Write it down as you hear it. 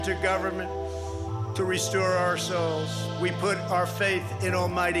to government to restore our souls. We put our faith in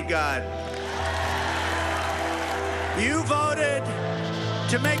Almighty God. You voted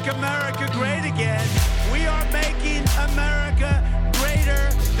to make America great again. We are making America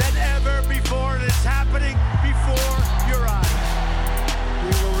greater than ever before, and it's happening before your eyes.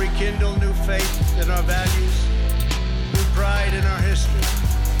 We will rekindle new faith in our values, new pride in our history,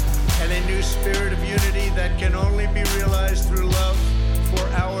 and a new spirit of unity that can only be realized through love for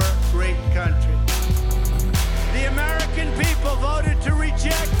our great country. The American people voted to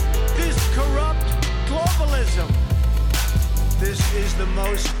reject this corrupt globalism. This is the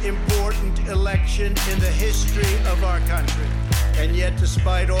most important election in the history of our country. And yet,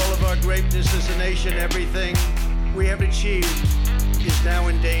 despite all of our greatness as a nation, everything we have achieved is now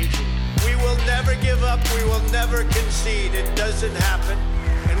in danger. We will never give up. We will never concede. It doesn't happen.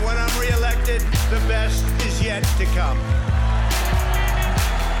 And when I'm reelected, the best is yet to come.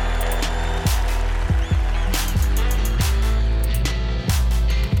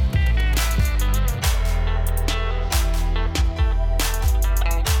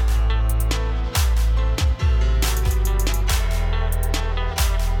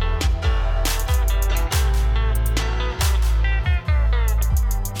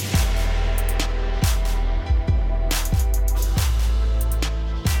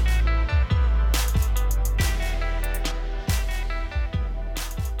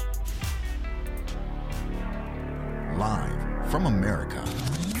 From America,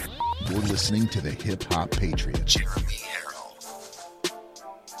 you're listening to the Hip Hop Patriot, Jeremy Herrell.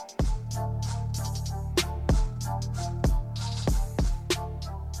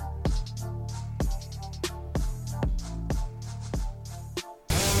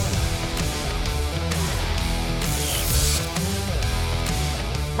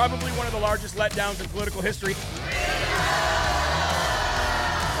 Probably one of the largest letdowns in political history.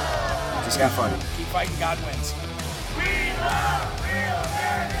 Just keep fighting. Keep fighting, God wins. We love real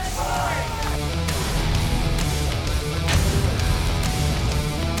American boys!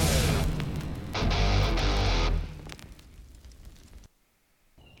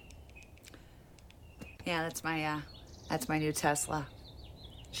 Yeah, that's my new Tesla.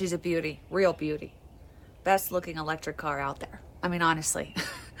 She's a beauty, real beauty. Best looking electric car out there. I mean, honestly,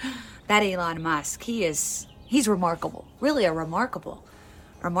 that Elon Musk, he's remarkable. Really a remarkable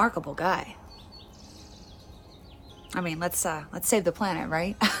guy. I mean, let's save the planet,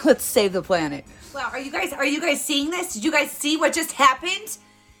 right? Let's save the planet. Well, are you guys seeing this? Did you guys see what just happened?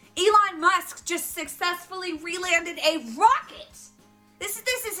 Elon Musk just successfully re-landed a rocket. This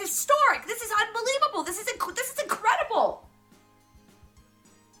is historic. This is unbelievable. This is incredible.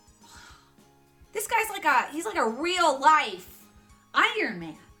 This guy's he's like a real life Iron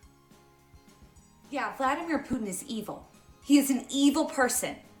Man. Yeah, Vladimir Putin is evil. He is an evil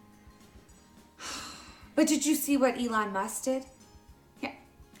person. But did you see what Elon Musk did? Yeah,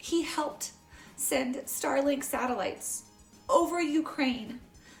 he helped send Starlink satellites over Ukraine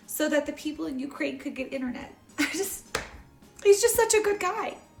so that the people in Ukraine could get internet. He's just such a good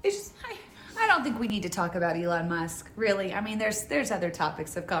guy. I don't think we need to talk about Elon Musk, really. I mean, there's other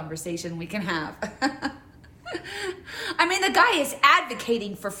topics of conversation we can have. I mean, the guy is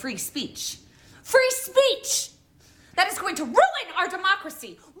advocating for free speech. Free speech! That is going to ruin our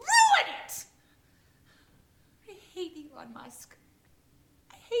democracy. Ruin it! I hate Elon Musk.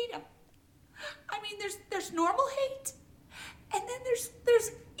 I hate him. I mean, there's normal hate, and then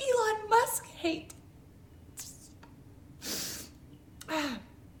there's Elon Musk hate.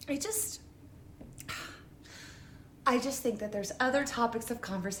 I just think that there's other topics of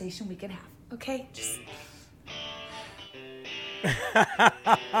conversation we can have, okay?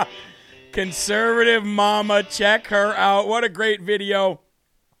 Conservative mama, check her out. What a great video.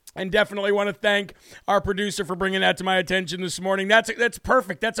 And definitely want to thank our producer for bringing that to my attention this morning. That's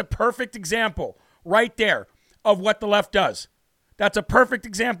perfect. That's a perfect example right there of what the left does. That's a perfect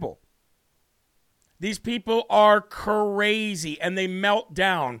example. These people are crazy and they melt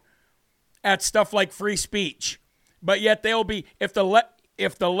down at stuff like free speech. But yet they'll be, if the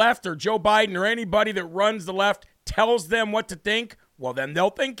left or Joe Biden or anybody that runs the left tells them what to think, well, then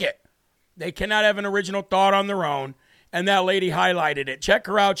they'll think it. They cannot have an original thought on their own. And that lady highlighted it. Check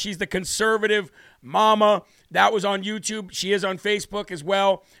her out. She's the conservative mama. That was on YouTube. She is on Facebook as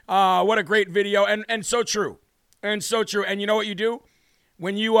well. What a great video. And so true. And so true. And you know what you do?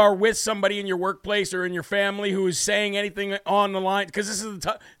 When you are with somebody in your workplace or in your family who is saying anything on the line, because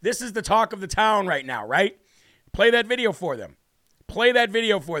this is the talk of the town right now, right? Play that video for them. Play that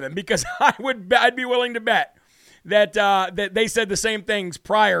video for them, because I'd be willing to bet that that they said the same things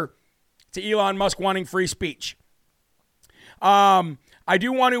prior to Elon Musk wanting free speech. I I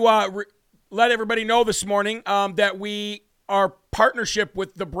do want to let everybody know this morning that our partnership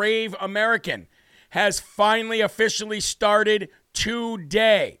with the Brave American has finally officially started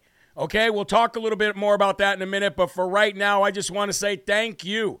today. Okay, we'll talk a little bit more about that in a minute, but for right now, I just want to say thank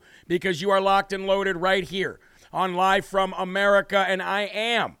you because you are locked and loaded right here on Live from America, and I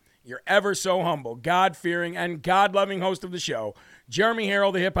am your ever so humble, God-fearing, and God-loving host of the show, Jeremy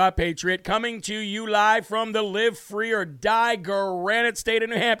Harrell, the hip-hop patriot, coming to you live from the Live Free or Die Granite State of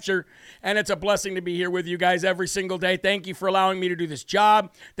New Hampshire, and it's a blessing to be here with you guys every single day. Thank you for allowing me to do this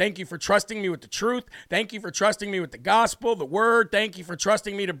job. Thank you for trusting me with the truth. Thank you for trusting me with the gospel, the word. Thank you for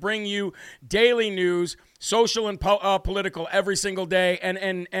trusting me to bring you daily news, social and political, every single day, and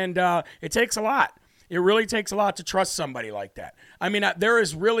it takes a lot. It really takes a lot to trust somebody like that. I mean, there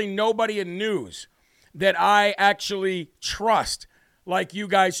is really nobody in news that I actually trust like you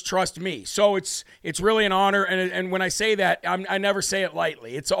guys trust me. So it's really an honor, and when I say that, I never say it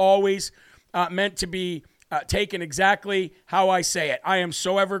lightly. It's always meant to be taken exactly how I say it. I am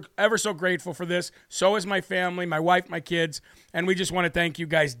so ever so grateful for this. So is my family, my wife, my kids, and we just want to thank you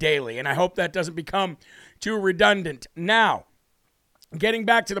guys daily, and I hope that doesn't become too redundant. Now, getting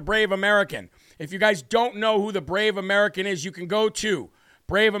back to the Brave American. If you guys don't know who the Brave American is, you can go to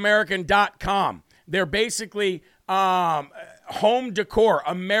braveamerican.com. They're basically home decor,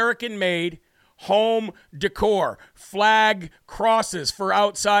 American-made home decor, flag crosses for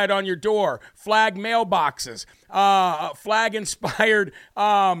outside on your door, flag mailboxes, flag-inspired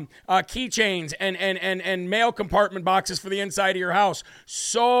keychains and mail compartment boxes for the inside of your house.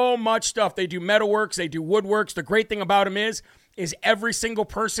 So much stuff. They do metalworks, they do woodworks. The great thing about them is every single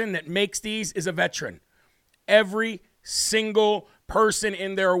person that makes these is a veteran. Every single person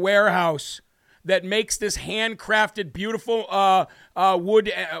in their warehouse that makes this handcrafted, beautiful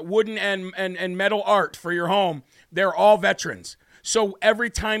wooden and metal art for your home, they're all veterans. So every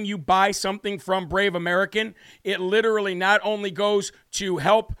time you buy something from Brave American, it literally not only goes to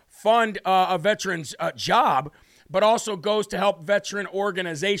help fund a veteran's job, but also goes to help veteran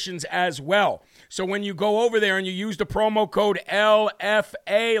organizations as well. So when you go over there and you use the promo code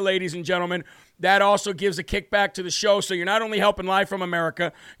LFA, ladies and gentlemen, that also gives a kickback to the show. So you're not only helping Live from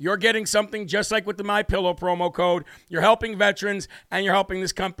America, you're getting something just like with the MyPillow promo code. You're helping veterans and you're helping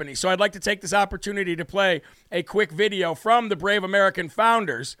this company. So I'd like to take this opportunity to play a quick video from the Brave American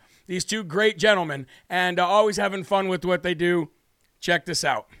founders, these two great gentlemen, and always having fun with what they do. Check this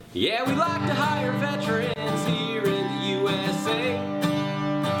out. Yeah, we like to hire veterans here in the USA.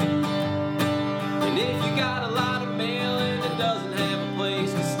 And if you got a lot of mail and it doesn't have a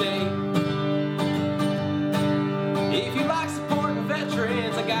place to stay, if you like supporting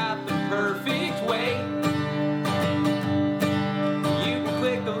veterans, I got the perfect way. You can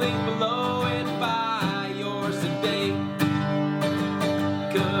click the link below and buy yours today.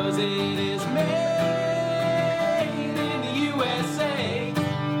 'Cause it is made in the USA.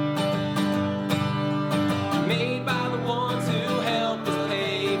 Made by the ones who helped us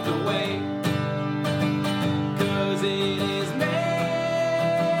pave the way. 'Cause it is made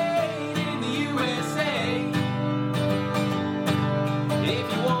in the USA.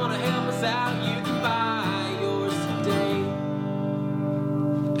 If you want to help us out, you can buy yours today.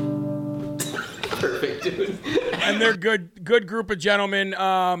 Perfect, dude. And they're good group of gentlemen.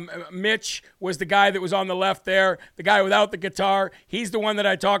 Mitch was the guy that was on the left there, the guy without the guitar. He's the one that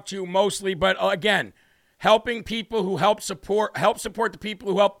I talk to mostly, but again, helping people who help support the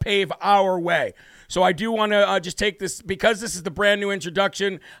people who help pave our way. So I do want to just take this, because this is the brand new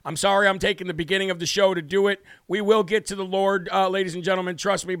introduction. I'm sorry I'm taking the beginning of the show to do it. We will get to the Lord, ladies and gentlemen,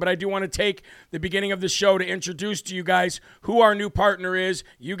 trust me, but I do want to take the beginning of the show to introduce to you guys who our new partner is.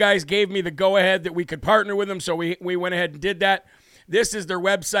 You guys gave me the go-ahead that we could partner with them, so we went ahead and did that. This is their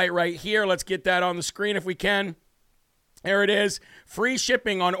website right here. Let's get that on the screen if we can. There it is. Free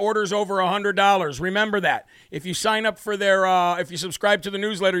shipping on orders over $100. Remember that. If you sign up for their, if you subscribe to the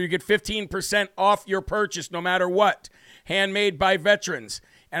newsletter, you get 15% off your purchase no matter what. Handmade by veterans.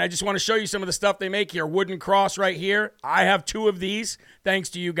 And I just want to show you some of the stuff they make here. Wooden cross right here. I have 2 of these, thanks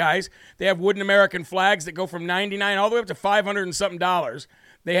to you guys. They have wooden American flags that go from $99 all the way up to $500 and something dollars.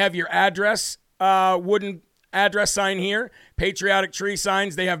 They have your address, wooden address sign here. Patriotic tree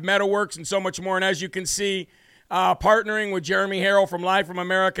signs. They have metalworks and so much more. And as you can see, partnering with Jeremy Harrell from Live from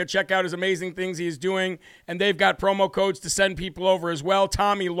America. Check out his amazing things he is doing. And they've got promo codes to send people over as well.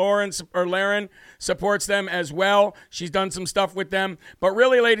 Tommy Laren supports them as well. She's done some stuff with them. But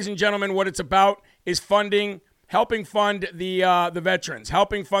really, ladies and gentlemen, what it's about is helping fund the veterans,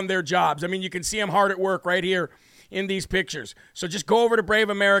 helping fund their jobs. I mean, you can see them hard at work right here. in these pictures. So just go over to Brave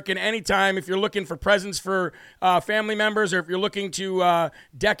American anytime if you're looking for presents for family members, or if you're looking to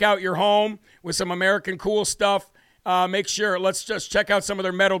deck out your home with some American cool stuff. Make sure, let's just check out some of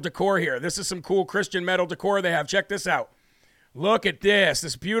their metal decor here. This is some cool Christian metal decor they have. Check this out. Look at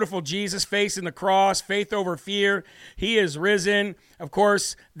this beautiful Jesus face in the cross, faith over fear. He is risen. Of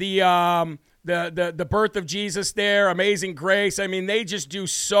course, the birth of Jesus there, Amazing Grace. I mean, they just do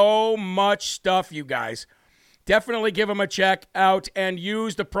so much stuff, you guys. Definitely give them a check out and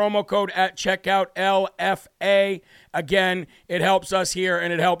use the promo code at checkout, LFA. Again, it helps us here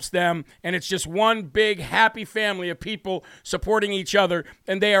and it helps them. And it's just one big happy family of people supporting each other.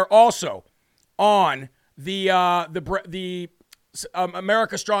 And they are also on the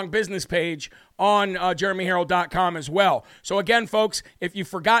America Strong business page on JeremyHerald.com as well. So again, folks, if you've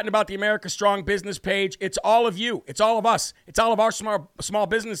forgotten about the America Strong business page, it's all of you. It's all of us. It's all of our small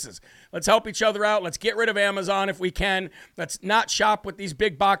businesses. Let's help each other out. Let's get rid of Amazon if we can. Let's not shop with these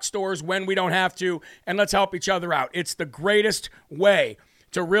big box stores when we don't have to, and let's help each other out. It's the greatest way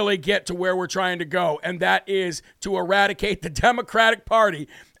to really get to where we're trying to go, and that is to eradicate the Democratic Party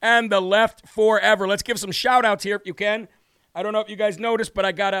and the left forever. Let's give some shout-outs here if you can. I don't know if you guys noticed, but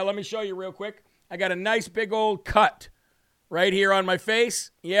let me show you real quick. I got a nice big old cut right here on my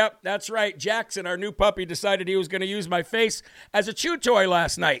face. Yep, that's right. Jackson, our new puppy, decided he was going to use my face as a chew toy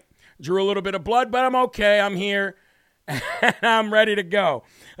last night. Drew a little bit of blood, but I'm okay. I'm here, and I'm ready to go.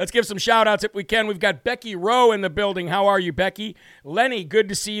 Let's give some shout-outs if we can. We've got Becky Rowe in the building. How are you, Becky? Lenny, good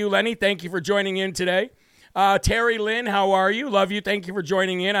to see you, Lenny. Thank you for joining in today. Terry Lynn, how are you? Love you. Thank you for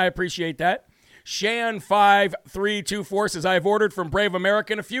joining in. I appreciate that. Shan5324 says, I've ordered from Brave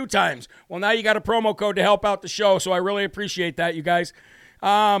American a few times. Well, now you got a promo code to help out the show, so I really appreciate that, you guys.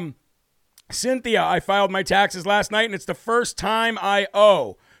 Cynthia, I filed my taxes last night, and it's the first time I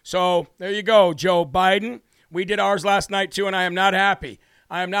owe. So there you go, Joe Biden. We did ours last night, too, and I am not happy.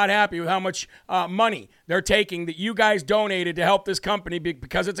 I am not happy with how much money they're taking that you guys donated to help this company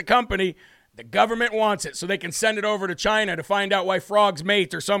because it's a company. The government wants it so they can send it over to China to find out why frogs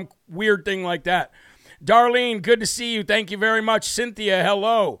mate or some weird thing like that. Darlene, good to see you. Thank you very much. Cynthia,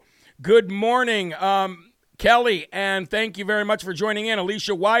 hello. Good morning, Kelly, and thank you very much for joining in.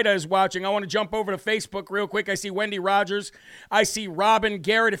 Alicia Wida is watching. I want to jump over to Facebook real quick. I see Wendy Rogers. I see Robin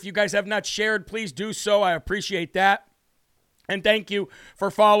Garrett. If you guys have not shared, please do so. I appreciate that. And thank you for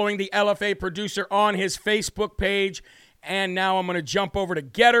following the LFA producer on his Facebook page. And now I'm going to jump over to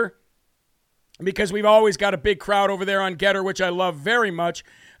Getter, because we've always got a big crowd over there on Getter, which I love very much.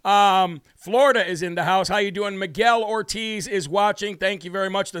 Florida is in the house. How you doing? Miguel Ortiz is watching. Thank you very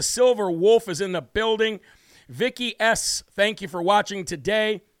much. The Silver Wolf is in the building. Vicky S., thank you for watching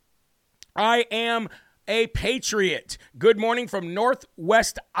today. I am a patriot. Good morning from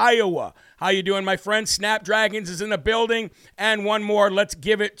Northwest Iowa. How you doing, my friend? Snapdragons is in the building. And one more. Let's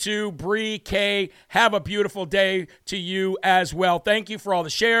give it to Bree K. Have a beautiful day to you as well. Thank you for all the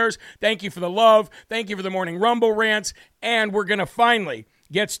shares. Thank you for the love. Thank you for the morning Rumble rants. And we're going to finally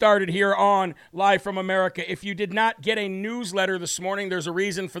get started here on Live from America. If you did not get a newsletter this morning, there's a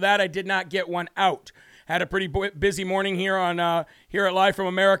reason for that. I did not get one out. Had a pretty busy morning here on here at Live from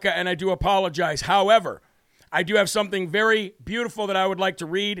America, and I do apologize. However, I do have something very beautiful that I would like to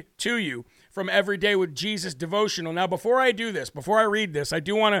read to you from Everyday with Jesus devotional. Now, before I do this, before I read this, I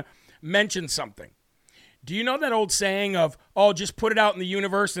do want to mention something. Do you know that old saying of, oh, just put it out in the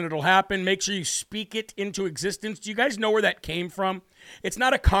universe and it'll happen? Make sure you speak it into existence. Do you guys know where that came from? It's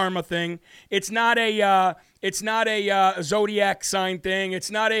not a karma thing. It's not a zodiac sign thing.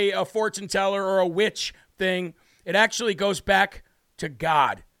 It's not a fortune teller or a witch thing. It actually goes back to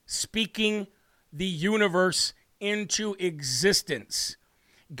God speaking the universe into existence.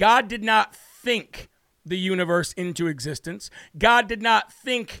 God did not think the universe into existence. God did not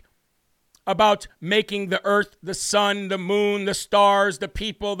think about making the earth, the sun, the moon, the stars, the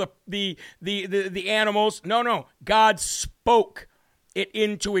people, the animals. No. God spoke it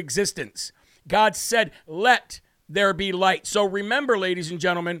into existence. God said, let there be light. So remember, ladies and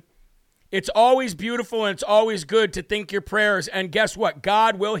gentlemen, it's always beautiful and it's always good to think your prayers. And guess what?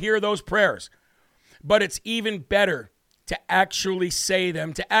 God will hear those prayers. But it's even better to actually say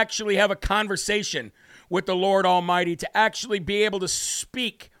them, to actually have a conversation with the Lord Almighty, to actually be able to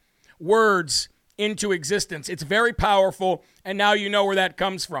speak words into existence. It's very powerful, and now you know where that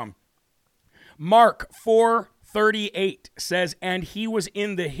comes from. Mark 4:38 says, and he was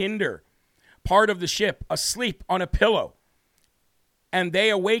in the hinder part of the ship, asleep on a pillow. And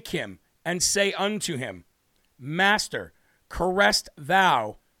they awake him and say unto him, Master, carest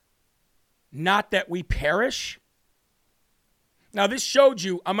thou not that we perish? Now, this showed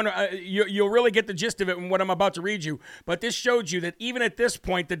you, you'll really get the gist of it in what I'm about to read you, but this showed you that even at this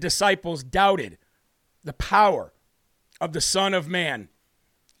point, the disciples doubted the power of the Son of Man.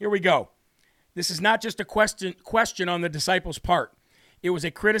 Here we go. This is not just a question on the disciples' part. It was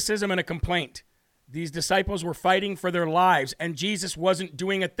a criticism and a complaint. These disciples were fighting for their lives, and Jesus wasn't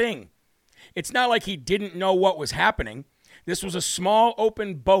doing a thing. It's not like he didn't know what was happening. This was a small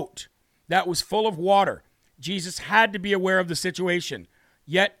open boat that was full of water. Jesus had to be aware of the situation,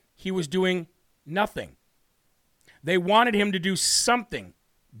 yet he was doing nothing. They wanted him to do something,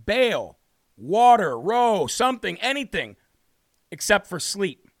 bail, water, row, something, anything, except for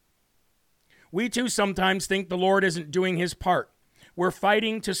sleep. We too sometimes think the Lord isn't doing his part. We're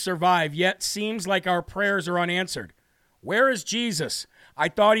fighting to survive, yet seems like our prayers are unanswered. Where is Jesus? I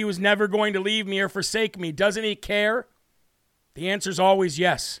thought he was never going to leave me or forsake me. Doesn't he care? The answer is always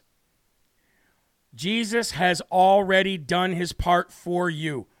yes. Jesus has already done his part for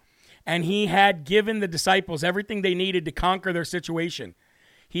you, and he had given the disciples everything they needed to conquer their situation.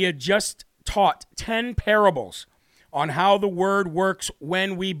 He had just taught 10 parables on how the word works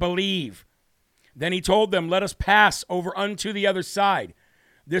when we believe. Then he told them, let us pass over unto the other side.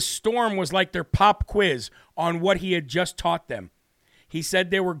 This storm was like their pop quiz on what he had just taught them. He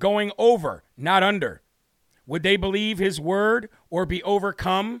said they were going over, not under. Would they believe his word or be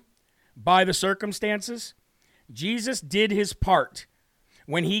overcome by the circumstances? Jesus did his part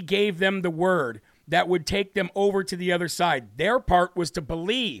when he gave them the word that would take them over to the other side. Their part was to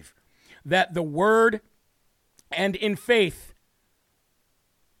believe that the word and in faith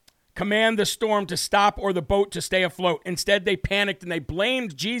command the storm to stop or the boat to stay afloat. Instead, they panicked and they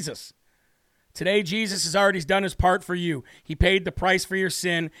blamed Jesus. Today, Jesus has already done his part for you. He paid the price for your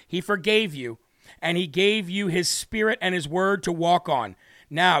sin. He forgave you, and he gave you his spirit and his word to walk on.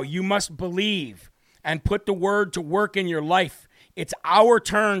 Now, you must believe and put the word to work in your life. It's our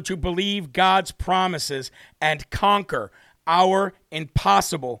turn to believe God's promises and conquer our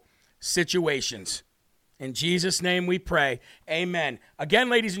impossible situations. In Jesus' name we pray. Amen. Again,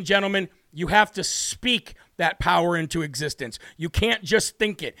 ladies and gentlemen, you have to speak that power into existence. You can't just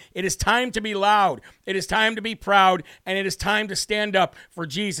think it. It is time to be loud. It is time to be proud. And it is time to stand up for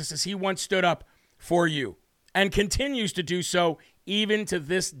Jesus as he once stood up for you and continues to do so even to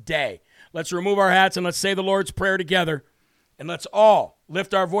this day. Let's remove our hats and let's say the Lord's Prayer together. And let's all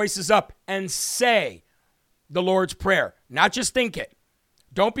lift our voices up and say the Lord's Prayer. Not just think it.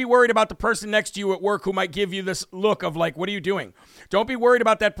 Don't be worried about the person next to you at work who might give you this look of like, what are you doing? Don't be worried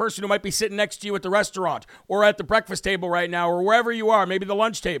about that person who might be sitting next to you at the restaurant or at the breakfast table right now or wherever you are, maybe the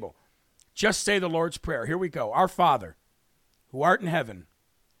lunch table. Just say the Lord's Prayer. Here we go. Our Father, who art in heaven,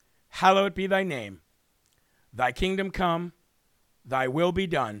 hallowed be thy name. Thy kingdom come, thy will be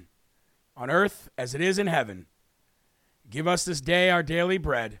done, on earth as it is in heaven. Give us this day our daily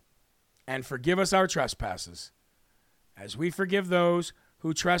bread, and forgive us our trespasses, as we forgive those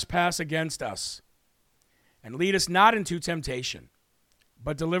who trespass against us. And lead us not into temptation,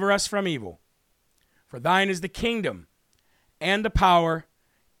 but deliver us from evil. For thine is the kingdom, and the power,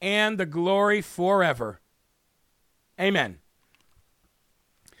 and the glory forever. Amen.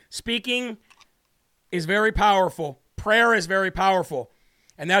 Speaking is very powerful. Prayer is very powerful.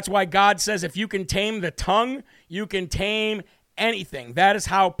 And that's why God says if you can tame the tongue, you can tame anything. That is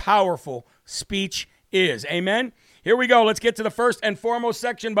how powerful speech is. Amen? Here we go. Let's get to the first and foremost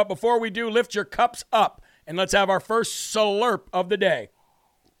section. But before we do, lift your cups up and let's have our first slurp of the day.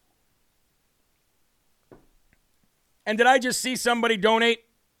 And did I just see somebody donate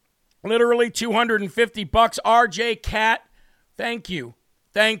literally $250? RJ Cat, thank you.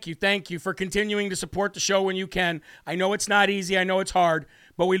 Thank you for continuing to support the show when you can. I know it's not easy. I know it's hard,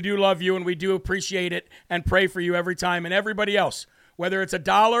 but we do love you and we do appreciate it and pray for you every time. And everybody else, whether it's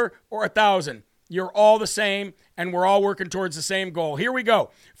 $1 or $1,000, you're all the same and we're all working towards the same goal. Here we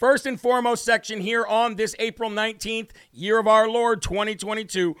go. First and foremost section here on this April 19th, year of our Lord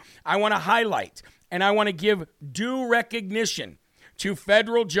 2022, I want to highlight and I want to give due recognition to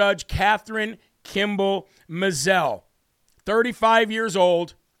federal judge Catherine Kimball Mizelle. 35 years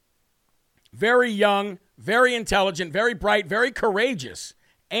old, very young, very intelligent, very bright, very courageous,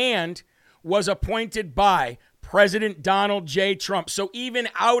 and was appointed by President Donald J. Trump. So even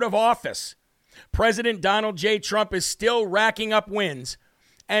out of office, President Donald J. Trump is still racking up wins,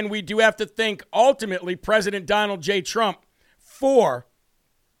 and we do have to thank ultimately President Donald J. Trump for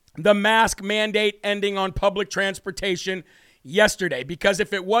the mask mandate ending on public transportation yesterday, because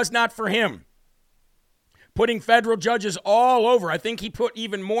if it was not for him, putting federal judges all over, I think he put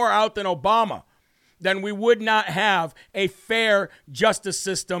even more out than Obama, then we would not have a fair justice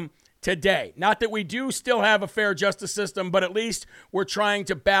system today. Not that we do still have a fair justice system, but at least we're trying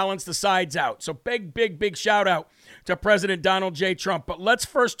to balance the sides out. So big shout out to President Donald J. Trump. But let's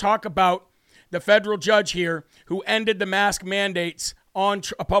first talk about the federal judge here who ended the mask mandates on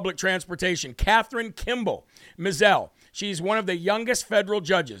public transportation, Kathryn Kimball Mizelle. She's one of the youngest federal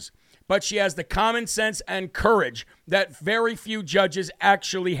judges, but she has the common sense and courage that very few judges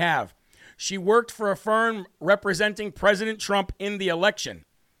actually have. She worked for a firm representing President Trump in the election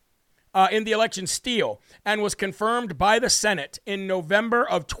steal, and was confirmed by the Senate in November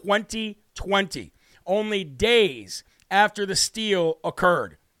of 2020, only days after the steal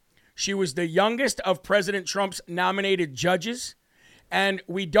occurred. She was the youngest of President Trump's nominated judges, and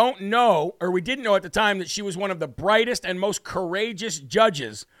we didn't know at the time that she was one of the brightest and most courageous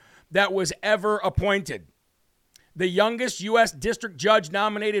judges that was ever appointed. The youngest U.S. district judge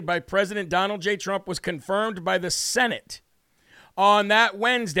nominated by President Donald J. Trump was confirmed by the Senate on that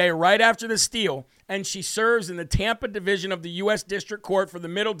Wednesday, right after the steal, and she serves in the Tampa division of the U.S. District Court for the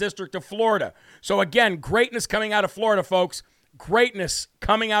Middle District of Florida. So again, greatness coming out of Florida, folks. Greatness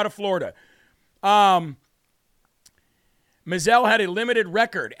coming out of Florida. Mizelle had a limited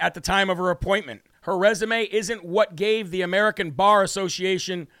record at the time of her appointment. Her resume isn't what gave the American Bar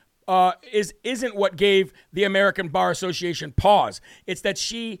Association isn't what gave the American Bar Association pause. It's that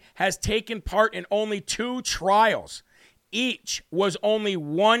she has taken part in only 2 trials. Each was only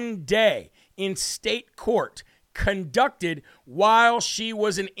 1 day in state court, conducted while she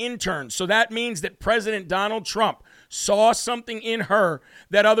was an intern. So that means that President Donald Trump saw something in her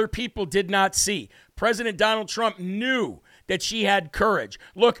that other people did not see. President Donald Trump knew that she had courage.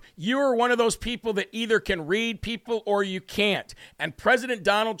 Look, you are one of those people that either can read people or you can't. And President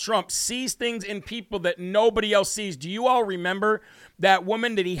Donald Trump sees things in people that nobody else sees. Do you all remember that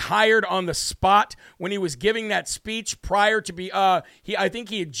woman that he hired on the spot when he was giving that speech prior to I think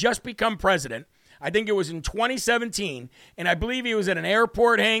he had just become president. I think it was in 2017, and I believe he was at an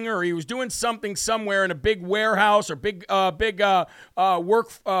airport hangar, or he was doing something somewhere in a big warehouse or big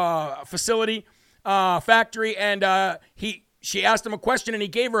work facility, factory, and she asked him a question, and he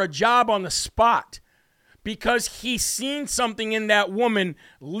gave her a job on the spot because he seen something in that woman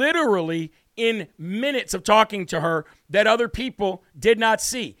literally in minutes of talking to her that other people did not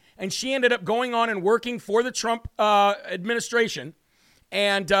see. And she ended up going on and working for the Trump administration.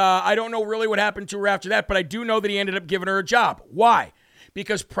 And I don't know really what happened to her after that, but I do know that he ended up giving her a job. Why?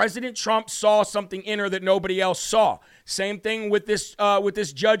 Because President Trump saw something in her that nobody else saw. Same thing with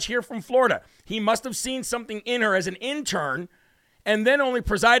this judge here from Florida. He must have seen something in her as an intern, and then only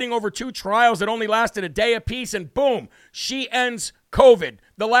presiding over 2 trials that only lasted a day apiece, and boom, she ends COVID,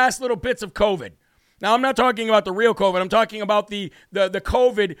 the last little bits of COVID. Now, I'm not talking about the real COVID. I'm talking about the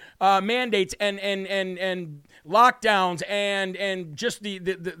COVID mandates and lockdowns and just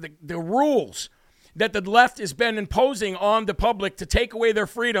the rules that the left has been imposing on the public to take away their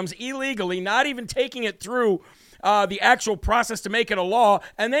freedoms illegally, not even taking it through the actual process to make it a law,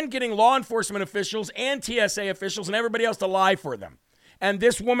 and then getting law enforcement officials and TSA officials and everybody else to lie for them. And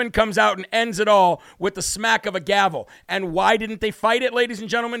this woman comes out and ends it all with the smack of a gavel. And why didn't they fight it, ladies and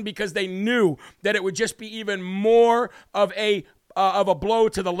gentlemen? Because they knew that it would just be even more of a blow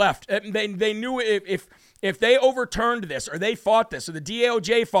to the left. They knew if they overturned this, or they fought this, or the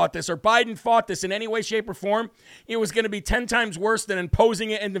DOJ fought this, or Biden fought this in any way, shape, or form, it was going to be 10 times worse than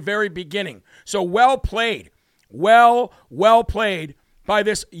imposing it in the very beginning. So well played. Well played by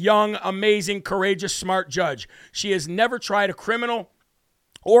this young, amazing, courageous, smart judge. She has never tried a criminal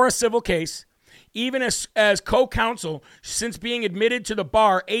or a civil case, even as co-counsel since being admitted to the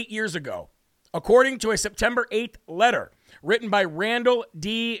bar 8 years ago. According to a September 8th letter written by Randall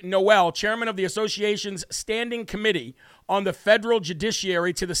D. Noel, chairman of the association's Standing Committee on the Federal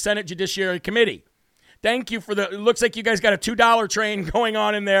Judiciary, to the Senate Judiciary Committee. Thank you it looks like you guys got a $2 train going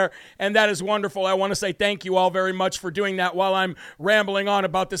on in there, and that is wonderful. I want to say thank you all very much for doing that while I'm rambling on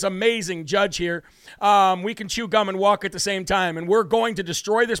about this amazing judge here. We can chew gum and walk at the same time, and we're going to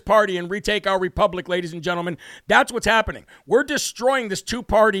destroy this party and retake our republic, ladies and gentlemen. That's what's happening. We're destroying this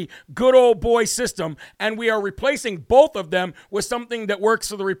 2-party good old boy system, and we are replacing both of them with something that works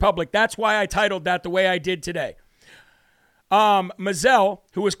for the republic. That's why I titled that the way I did today. Mizelle,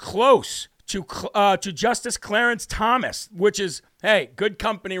 who is close to Justice Clarence Thomas, which is, hey, good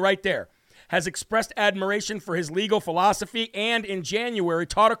company right there, has expressed admiration for his legal philosophy and in January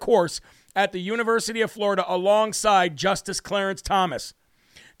taught a course at the University of Florida alongside Justice Clarence Thomas.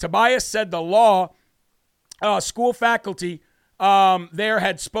 Tobias said the law school faculty there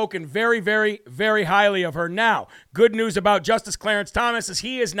had spoken very, very, very highly of her. Now, good news about Justice Clarence Thomas is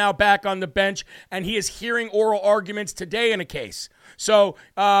he is now back on the bench, and he is hearing oral arguments today in a case. So,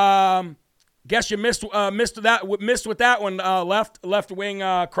 guess you missed with that one, left-wing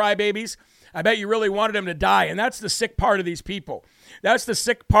crybabies. I bet you really wanted him to die, and that's the sick part of these people. That's the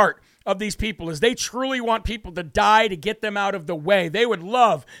sick part of these people, is they truly want people to die to get them out of the way. They would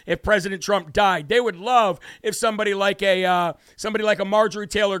love if President Trump died. They would love if somebody like a Marjorie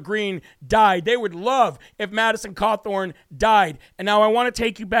Taylor Greene died. They would love if Madison Cawthorn died. And now I want to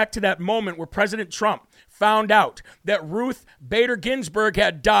take you back to that moment where President Trump found out that Ruth Bader Ginsburg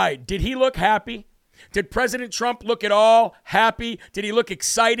had died. Did he look happy? Did President Trump look at all happy? Did he look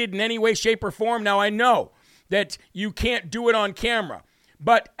excited in any way, shape, or form? Now, I know that you can't do it on camera,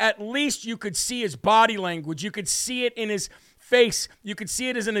 but at least you could see his body language. You could see it in his face. You could see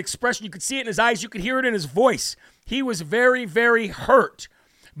it as an expression. You could see it in his eyes. You could hear it in his voice. He was very, very hurt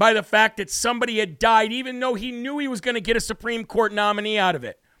by the fact that somebody had died, even though he knew he was going to get a Supreme Court nominee out of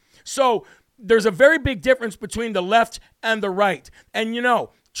it. So there's a very big difference between the left and the right. And you know,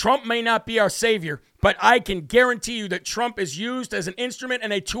 Trump may not be our savior, but I can guarantee you that Trump is used as an instrument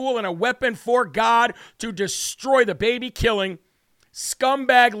and a tool and a weapon for God to destroy the baby-killing,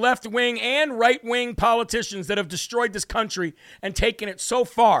 scumbag left-wing and right-wing politicians that have destroyed this country and taken it so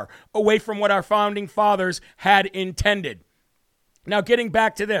far away from what our founding fathers had intended. Now, getting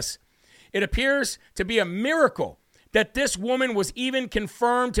back to this, it appears to be a miracle that this woman was even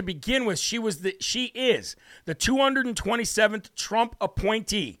confirmed to begin with. She is the 227th Trump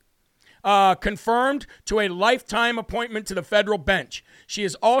appointee, confirmed to a lifetime appointment to the federal bench. She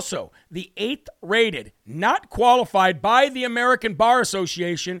is also the 8th rated, not qualified by the American Bar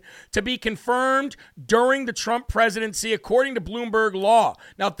Association to be confirmed during the Trump presidency, according to Bloomberg Law.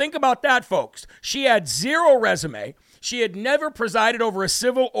 Now think about that, folks. She had zero resume. She had never presided over a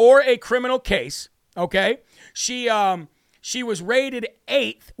civil or a criminal case. Okay? She was rated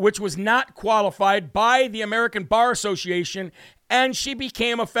 8th, which was not qualified by the American Bar Association, and she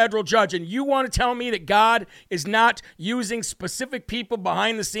became a federal judge. And you want to tell me that God is not using specific people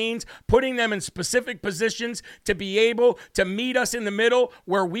behind the scenes, putting them in specific positions to be able to meet us in the middle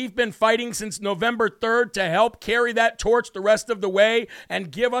where we've been fighting since November 3rd to help carry that torch the rest of the way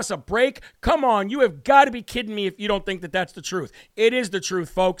and give us a break? Come on, you have got to be kidding me if you don't think that that's the truth. It is the truth,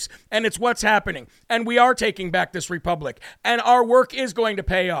 folks, and it's what's happening. And we are taking back this republic, and our work is going to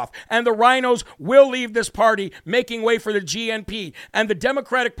pay off. And the rhinos will leave this party, making way for the GNP. And the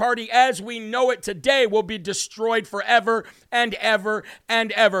Democratic Party, as we know it today, will be destroyed forever and ever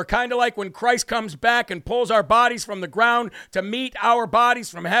and ever. Kind of like when Christ comes back and pulls our bodies from the ground to meet our bodies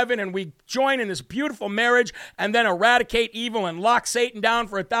from heaven, and we join in this beautiful marriage and then eradicate evil and lock Satan down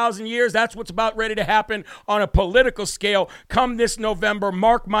for 1,000 years. That's what's about ready to happen on a political scale come this November.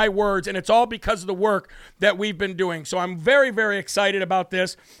 Mark my words. And it's all because of the work that we've been doing. So I'm very, very excited about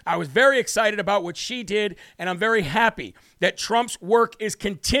this. I was very excited about what she did, and I'm very happy that Trump's work is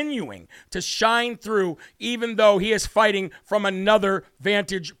continuing to shine through, even though he is fighting from another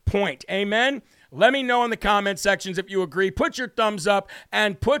vantage point. Amen? Let me know in the comment sections if you agree. Put your thumbs up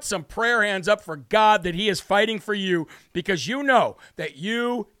and put some prayer hands up for God that he is fighting for you, because you know that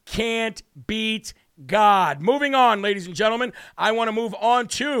you can't beat God. Moving on, ladies and gentlemen, I want to move on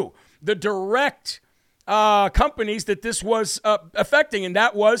to the direct companies that this was affecting, and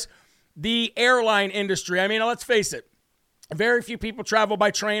that was the airline industry. I mean, let's face it. Very few people travel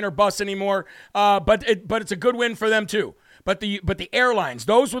by train or bus anymore, but it's a good win for them too. But the airlines,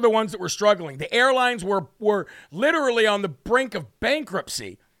 those were the ones that were struggling. The airlines were literally on the brink of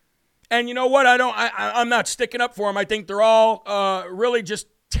bankruptcy. And you know what? I'm not sticking up for them. I think they're all really just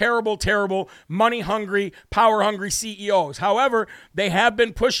terrible, money-hungry, power-hungry CEOs. However, they have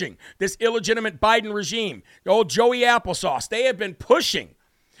been pushing this illegitimate Biden regime, the old Joey Applesauce. They have been pushing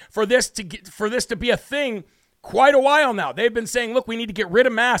for this to be a thing quite a while now. They've been saying, look, we need to get rid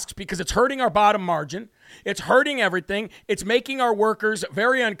of masks because it's hurting our bottom margin. It's hurting everything. It's making our workers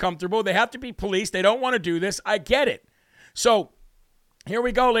very uncomfortable. They have to be policed. They don't want to do this. I get it. So here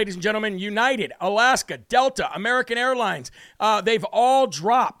we go, ladies and gentlemen. United, Alaska, Delta, American Airlines, they've all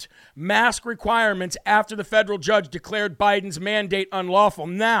dropped mask requirements after the federal judge declared Biden's mandate unlawful.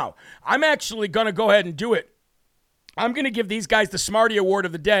 Now, I'm actually going to go ahead and do it. I'm going to give these guys the Smarty Award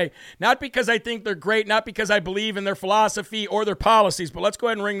of the day, not because I think they're great, not because I believe in their philosophy or their policies, but let's go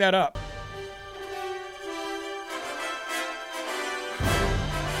ahead and ring that up.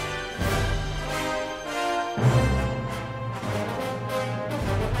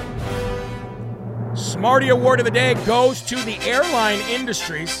 Smarty Award of the day goes to the airline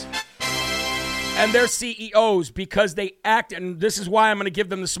industries. and their CEOs, because they act, and this is why I'm going to give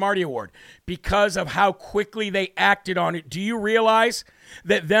them the Smarty Award, because of how quickly they acted on it. Do you realize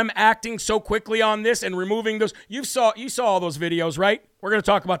that them acting so quickly on this and removing those, you saw all those videos, right? We're going to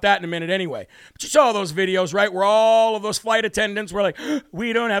talk about that in a minute anyway. But you saw those videos, right, where all of those flight attendants were like,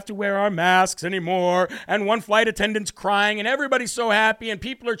 we don't have to wear our masks anymore, and one flight attendant's crying, and everybody's so happy, and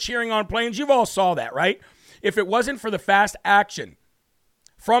people are cheering on planes. You've all saw that, right? If it wasn't for the fast action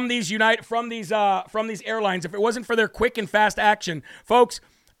from these airlines, if it wasn't for their quick and fast action, folks,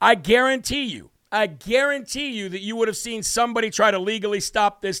 I guarantee you that you would have seen somebody try to legally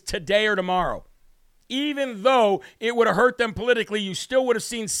stop this today or tomorrow. Even though it would have hurt them politically, you still would have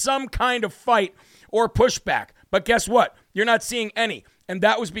seen some kind of fight or pushback. But guess what? You're not seeing any. And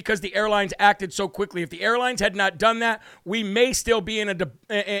that was because the airlines acted so quickly. If the airlines had not done that, we may still be in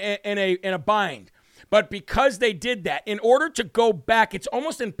a bind. But because they did that, in order to go back, it's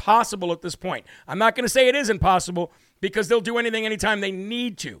almost impossible at this point. I'm not going to say it is impossible, because they'll do anything anytime they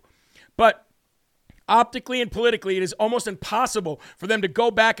need to. But optically and politically, it is almost impossible for them to go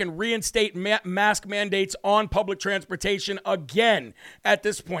back and reinstate mask mandates on public transportation again at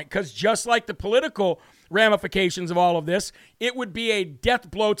this point. Because just like the political ramifications of all of this, it would be a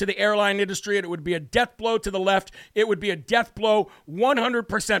death blow to the airline industry, and it would be a death blow to the left. It would be a death blow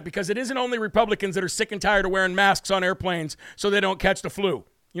 100%, because it isn't only Republicans that are sick and tired of wearing masks on airplanes so they don't catch the flu.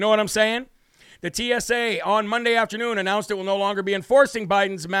 You know what I'm saying? The TSA on Monday afternoon announced it will no longer be enforcing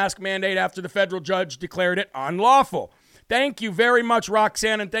Biden's mask mandate after the federal judge declared it unlawful. Thank you very much,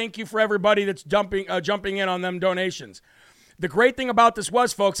 Roxanne, and thank you for everybody that's jumping in on them donations. The great thing about this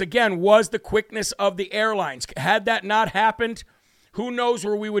was, folks, again, was the quickness of the airlines. Had that not happened, who knows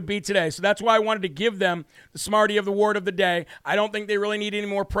where we would be today. So that's why I wanted to give them the Smarty of the Word of the day. I don't think they really need any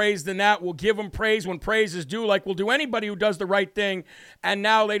more praise than that. We'll give them praise when praise is due, like we'll do anybody who does the right thing. And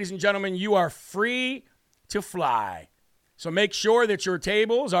now, ladies and gentlemen, you are free to fly. So make sure that your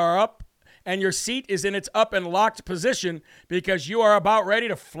tables are up and your seat is in its up and locked position, because you are about ready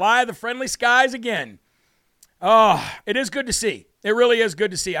to fly the friendly skies again. Oh, it is good to see. It really is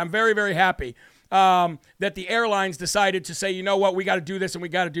good to see. I'm very, very happy that the airlines decided to say, you know what, we got to do this, and we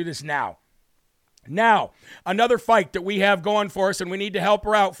got to do this now. Now, another fight that we have going for us, and we need to help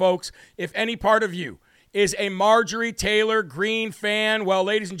her out, folks. If any part of you is a Marjorie Taylor Greene fan, well,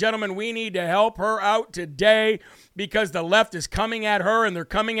 ladies and gentlemen, we need to help her out today, because the left is coming at her, and they're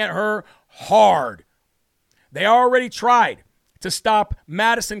coming at her hard. They already tried to stop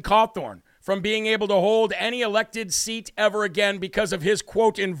Madison Cawthorn from being able to hold any elected seat ever again because of his,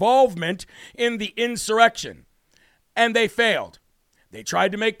 quote, involvement in the insurrection. And they failed. They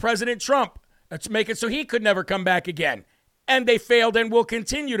tried to make President Trump, make it so he could never come back again. And they failed and will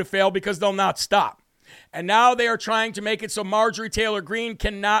continue to fail, because they'll not stop. And now they are trying to make it so Marjorie Taylor Greene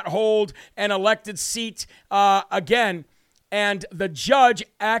cannot hold an elected seat again. And the judge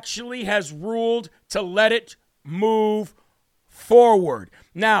actually has ruled to let it move forward.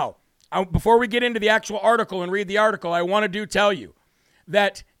 Now, before we get into the actual article and read the article, I want to tell you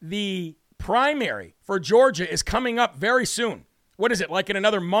that the primary for Georgia is coming up very soon. What is it, like in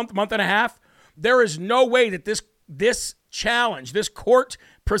another month and a half? There is no way that this challenge, this court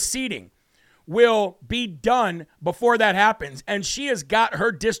proceeding, will be done before that happens. And she has got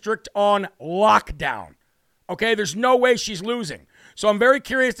her district on lockdown. Okay, there's no way she's losing. So I'm very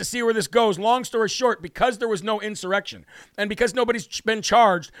curious to see where this goes. Long story short, because there was no insurrection, and because nobody's been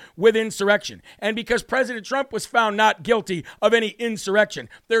charged with insurrection, and because President Trump was found not guilty of any insurrection,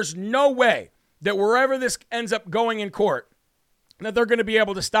 there's no way that wherever this ends up going in court, that they're going to be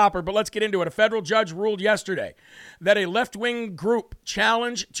able to stop her. But let's get into it. A federal judge ruled yesterday that a left-wing group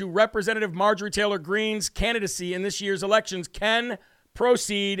challenge to Representative Marjorie Taylor Greene's candidacy in this year's elections can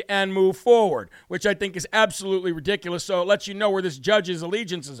proceed and move forward, which I think is absolutely ridiculous. So it lets you know where this judge's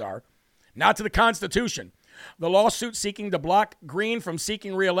allegiances are. Not to the Constitution. The lawsuit seeking to block Greene from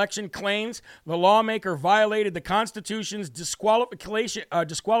seeking re-election claims the lawmaker violated the Constitution's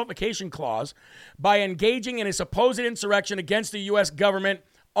disqualification clause by engaging in a supposed insurrection against the U.S. government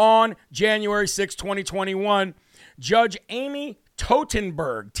on January 6, 2021. Judge Amy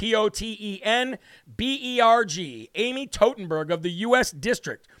Totenberg, Totenberg, Amy Totenberg of the U.S.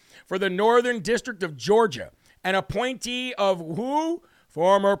 District for the Northern District of Georgia, an appointee of who?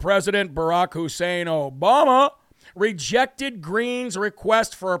 Former President Barack Hussein Obama, rejected Greene's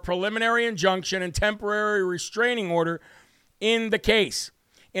request for a preliminary injunction and temporary restraining order in the case.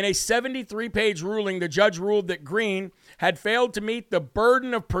 In a 73-page ruling, the judge ruled that Greene had failed to meet the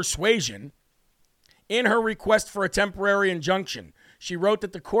burden of persuasion in her request for a temporary injunction. She wrote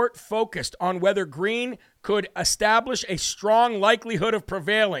that the court focused on whether Greene could establish a strong likelihood of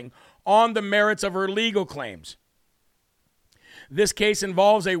prevailing on the merits of her legal claims. This case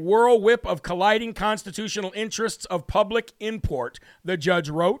involves a whirlwind of colliding constitutional interests of public import, the judge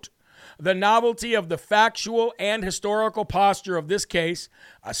wrote. The novelty of the factual and historical posture of this case,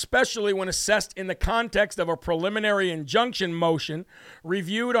 especially when assessed in the context of a preliminary injunction motion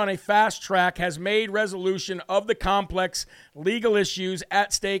reviewed on a fast track, has made resolution of the complex legal issues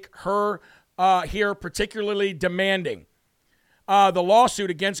at stake here particularly demanding. The lawsuit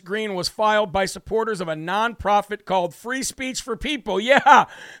against Greene was filed by supporters of a nonprofit called Free Speech for People. Yeah,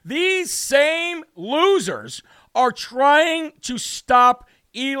 these same losers are trying to stop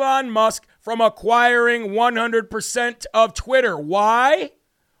Elon Musk from acquiring 100% of Twitter. Why?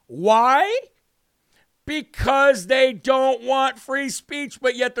 Because they don't want free speech,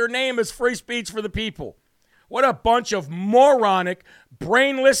 but yet their name is Free Speech for the People. What a bunch of moronic,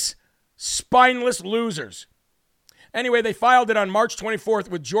 brainless, spineless losers. Anyway, they filed it on March 24th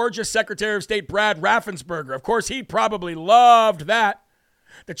with Georgia Secretary of State Brad Raffensperger. Of course, he probably loved that.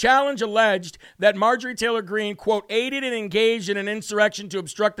 The challenge alleged that Marjorie Taylor Greene, quote, aided and engaged in an insurrection to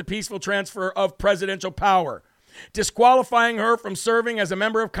obstruct the peaceful transfer of presidential power, disqualifying her from serving as a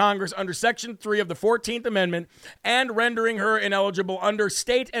member of Congress under Section 3 of the 14th Amendment and rendering her ineligible under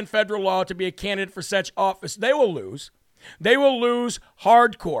state and federal law to be a candidate for such office. They will lose. They will lose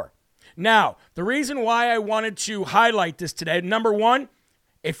hardcore. Now, the reason why I wanted to highlight this today, number one,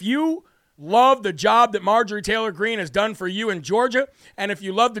 if you love the job that Marjorie Taylor Greene has done for you in Georgia, and if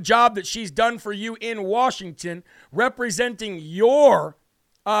you love the job that she's done for you in Washington, representing your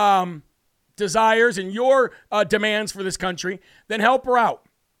desires and your demands for this country, then help her out.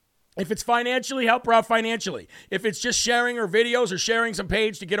 If it's financially, help her out financially. If it's just sharing her videos or sharing some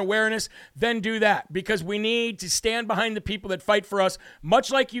page to get awareness, then do that, because we need to stand behind the people that fight for us,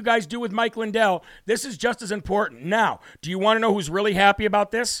 much like you guys do with Mike Lindell. This is just as important. Now, do you want to know who's really happy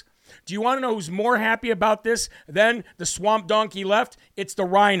about this? Do you want to know who's more happy about this than the swamp donkey left? It's the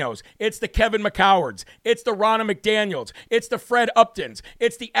rhinos. It's the Kevin McCowards. It's the Ronna McDaniels. It's the Fred Uptons.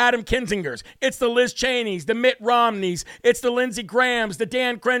 It's the Adam Kinzingers. It's the Liz Cheneys, the Mitt Romneys. It's the Lindsey Grahams, the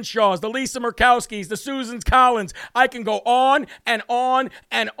Dan Crenshaws, the Lisa Murkowskis, the Susan Collins. I can go on and on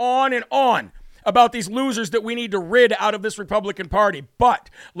and on and on about these losers that we need to rid out of this Republican Party. But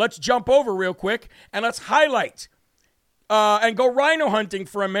let's jump over real quick and let's highlight and go rhino hunting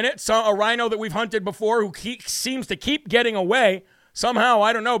for a minute. So a rhino that we've hunted before who seems to keep getting away somehow,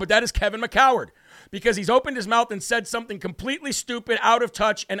 I don't know, but that is Kevin McCoward, because he's opened his mouth and said something completely stupid, out of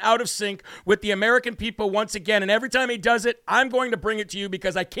touch, and out of sync with the American people once again. And every time he does it, I'm going to bring it to you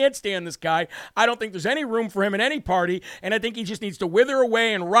because I can't stand this guy. I don't think there's any room for him in any party, and I think he just needs to wither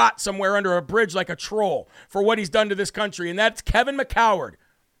away and rot somewhere under a bridge like a troll for what he's done to this country, and that's Kevin McCoward,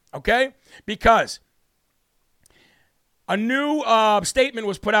 okay? Because a new statement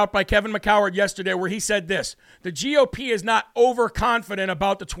was put out by Kevin McCoward yesterday where he said this: the GOP is not overconfident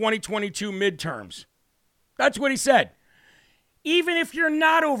about the 2022 midterms. That's what he said. Even if you're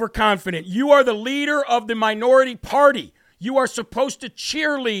not overconfident, you are the leader of the minority party. You are supposed to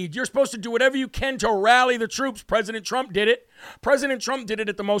cheerlead. You're supposed to do whatever you can to rally the troops. President Trump did it. President Trump did it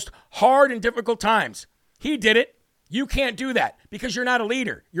at the most hard and difficult times. He did it. You can't do that because you're not a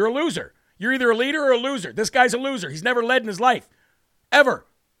leader. You're a loser. You're either a leader or a loser. This guy's a loser. He's never led in his life, ever.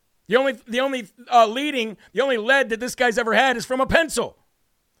 The only lead that this guy's ever had is from a pencil.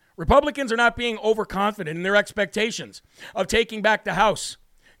 Republicans are not being overconfident in their expectations of taking back the House.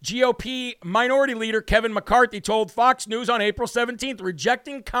 GOP Minority Leader Kevin McCarthy told Fox News on April 17th,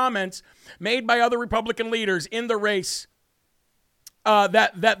 rejecting comments made by other Republican leaders in the race,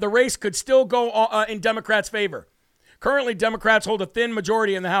 that the race could still go in Democrats' favor. Currently, Democrats hold a thin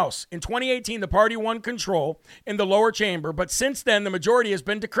majority in the House. In 2018, the party won control in the lower chamber, but since then, the majority has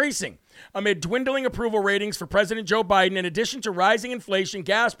been decreasing amid dwindling approval ratings for President Joe Biden. In addition to rising inflation,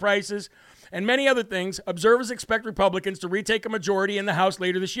 gas prices, and many other things, observers expect Republicans to retake a majority in the House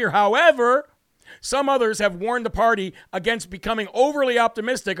later this year. However, some others have warned the party against becoming overly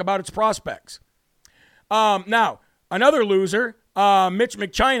optimistic about its prospects. Now, another loser, Mitch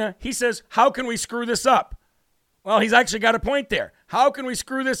McChina, he says, how can we screw this up? Well, he's actually got a point there. How can we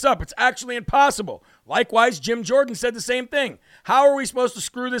screw this up? It's actually impossible. Likewise, Jim Jordan said the same thing. How are we supposed to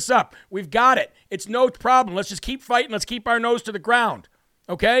screw this up? We've got it. It's no problem. Let's just keep fighting. Let's keep our nose to the ground.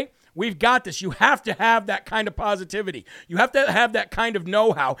 Okay? We've got this. You have to have that kind of positivity. You have to have that kind of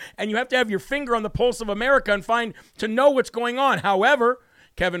know-how, and you have to have your finger on the pulse of America and to know what's going on. However,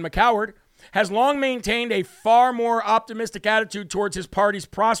 Kevin McCoward has long maintained a far more optimistic attitude towards his party's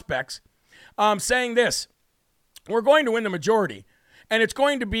prospects, saying this: we're going to win the majority, and it's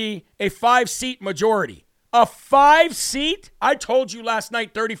going to be a 5-seat majority. A 5-seat? I told you last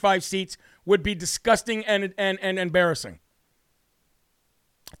night 35 seats would be disgusting and embarrassing.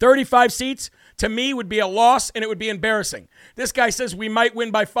 35 seats, to me, would be a loss, and it would be embarrassing. This guy says we might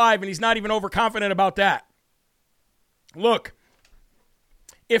win by 5, and he's not even overconfident about that. Look,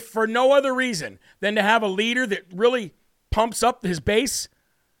 if for no other reason than to have a leader that really pumps up his base,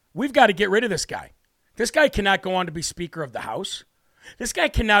 we've got to get rid of this guy. This guy cannot go on to be Speaker of the House. This guy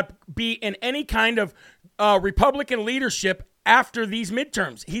cannot be in any kind of Republican leadership after these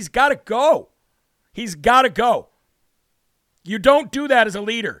midterms. He's got to go. He's got to go. You don't do that as a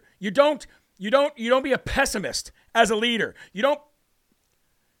leader. You don't be a pessimist as a leader. You don't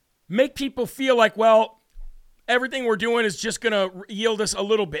make people feel like, well, everything we're doing is just going to yield us a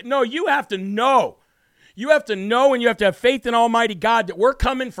little bit. No, you have to know. You have to know, and you have to have faith in Almighty God that we're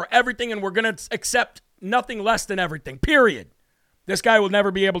coming for everything and we're going to accept nothing less than everything, period. This guy will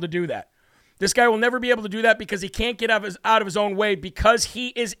never be able to do that. This guy will never be able to do that because he can't get out of his own way because he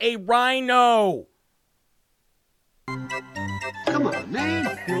is a rhino. Come on,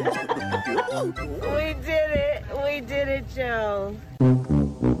 man. We did it. We did it, Joe.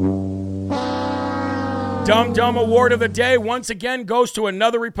 Dumb Award of the day once again goes to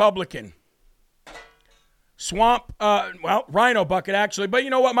another Republican. Rhino bucket, actually. But you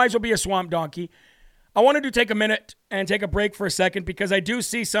know what? Might as well be a swamp donkey. I wanted to take a minute and take a break for a second because I do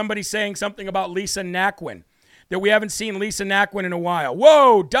see somebody saying something about Lisa Naquin, that we haven't seen Lisa Naquin in a while.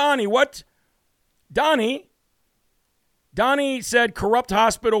 Whoa, Donnie, what? Donnie said corrupt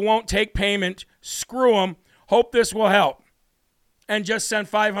hospital won't take payment. Screw them. Hope this will help. And just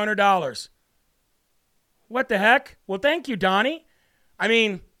sent $500. What the heck? Well, thank you, Donnie. I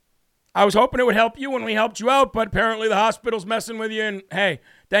mean, I was hoping it would help you when we helped you out, but apparently the hospital's messing with you, and hey,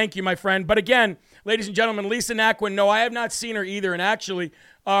 thank you, my friend. But again, ladies and gentlemen, Lisa Naquin, no, I have not seen her either, and actually,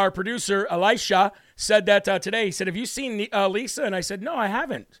 our producer, Elisha, said that today. He said, have you seen Lisa? And I said, no, I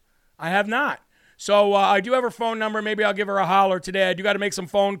haven't. I have not. So I do have her phone number. Maybe I'll give her a holler today. I do got to make some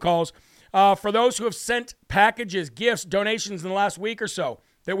phone calls. For those who have sent packages, gifts, donations in the last week or so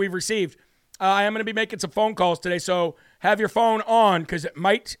that we've received, I am going to be making some phone calls today, so have your phone on because it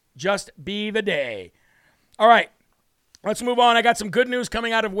might just be the day. All right, let's move on. I got some good news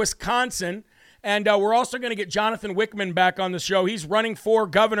coming out of Wisconsin, and we're also going to get Jonathan Wickman back on the show. He's running for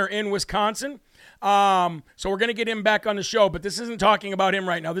governor in Wisconsin, so we're going to get him back on the show, but this isn't talking about him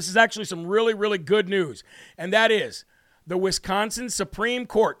right now. This is actually some really, really good news, and that is the Wisconsin Supreme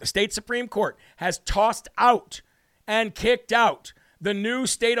Court, the state Supreme Court, has tossed out and kicked out the new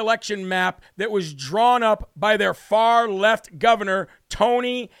state election map that was drawn up by their far-left governor,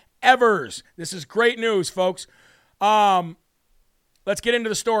 Tony Evers. This is great news, folks. Let's get into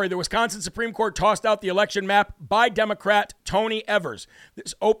the story. The Wisconsin Supreme Court tossed out the election map by Democrat Tony Evers.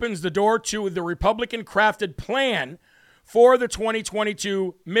 This opens the door to the Republican-crafted plan for the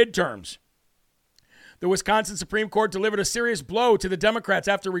 2022 midterms. The Wisconsin Supreme Court delivered a serious blow to the Democrats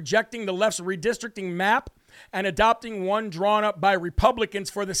after rejecting the left's redistricting map and adopting one drawn up by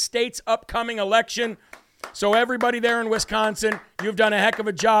Republicans for the state's upcoming election. So everybody there in Wisconsin, you've done a heck of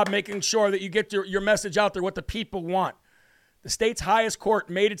a job making sure that you get your message out there, what the people want. The state's highest court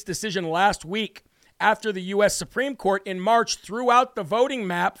made its decision last week after the U.S. Supreme Court in March threw out the voting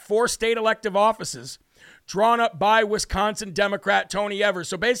map for state elective offices drawn up by Wisconsin Democrat Tony Evers.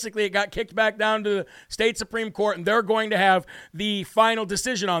 So basically it got kicked back down to the state Supreme Court, and they're going to have the final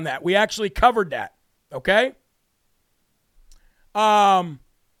decision on that. We actually covered that, okay?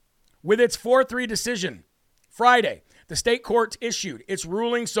 With its 4-3 decision Friday, the state court issued its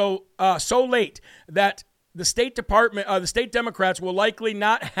ruling so late that the State Department, the state Democrats will likely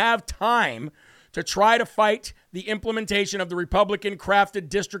not have time to try to fight the implementation of the Republican-crafted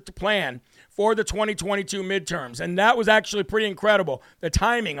district plan for the 2022 midterms. And that was actually pretty incredible, the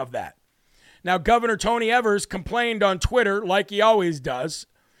timing of that. Now, Governor Tony Evers complained on Twitter, like he always does.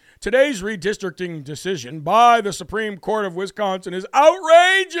 Today's redistricting decision by the Supreme Court of Wisconsin is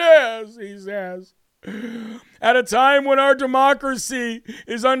outrageous, he says. At a time when our democracy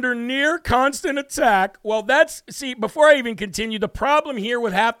is under near constant attack. Well, before I even continue, the problem here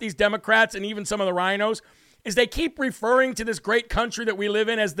with half these Democrats and even some of the rhinos is they keep referring to this great country that we live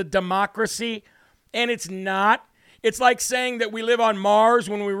in as the democracy, and it's not. It's like saying that we live on Mars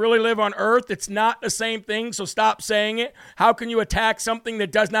when we really live on Earth. It's not the same thing, so stop saying it. How can you attack something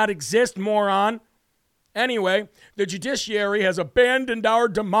that does not exist, moron? Anyway, the judiciary has abandoned our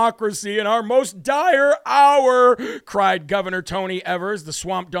democracy in our most dire hour, cried Governor Tony Evers, the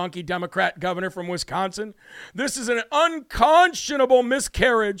swamp donkey Democrat governor from Wisconsin. This is an unconscionable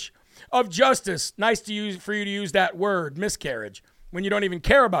miscarriage of justice. Nice for you to use that word, miscarriage, when you don't even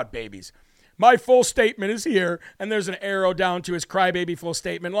care about babies. My full statement is here, and there's an arrow down to his crybaby full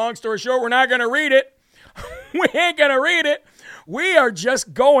statement. Long story short, we're not going to read it. We ain't going to read it. We are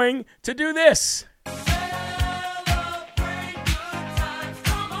just going to do this.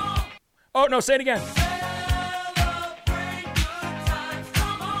 Oh, no, say it again.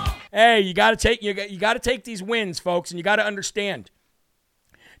 Hey, you got to take these wins, folks, and you got to understand.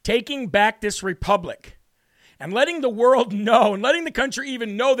 Taking back this republic and letting the world know and letting the country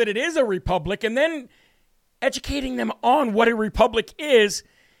even know that it is a republic and then educating them on what a republic is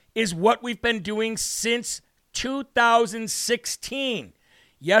what we've been doing since 2016.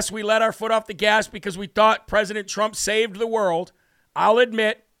 Yes, we let our foot off the gas because we thought President Trump saved the world. I'll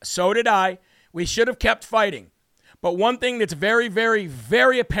admit, so did I. We should have kept fighting. But one thing that's very, very,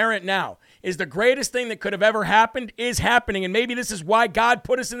 very apparent now is the greatest thing that could have ever happened is happening. And maybe this is why God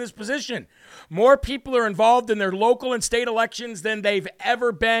put us in this position. More people are involved in their local and state elections than they've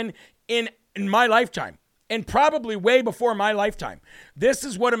ever been in my lifetime. And probably way before my lifetime. This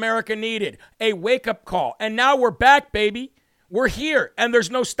is what America needed, a wake-up call. And now we're back, baby. We're here, and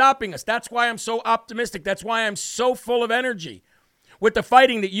there's no stopping us. That's why I'm so optimistic. That's why I'm so full of energy. With the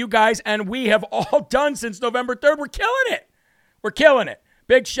fighting that you guys and we have all done since November 3rd, we're killing it. We're killing it.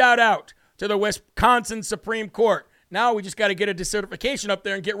 Big shout out to the Wisconsin Supreme Court. Now we just got to get a decertification up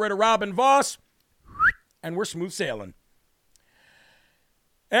there and get rid of Robin Vos, and we're smooth sailing.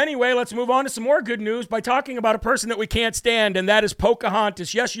 Anyway, let's move on to some more good news by talking about a person that we can't stand, and that is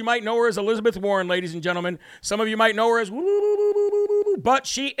Pocahontas. Yes, you might know her as Elizabeth Warren, ladies and gentlemen. Some of you might know her as but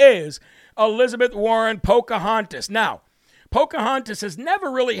she is Elizabeth Warren Pocahontas. Now, Pocahontas has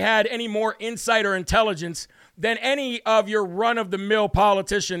never really had any more insight or intelligence than any of your run-of-the-mill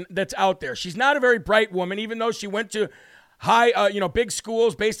politician that's out there. She's not a very bright woman, even though she went to big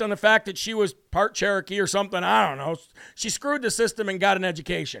schools based on the fact that she was part Cherokee or something. I don't know. She screwed the system and got an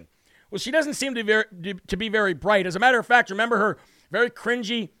education. Well, she doesn't seem to be very bright. As a matter of fact, remember her very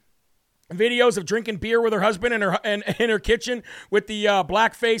cringy videos of drinking beer with her husband in her kitchen with the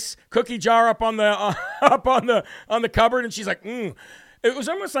blackface cookie jar up on the cupboard, and she's like, It was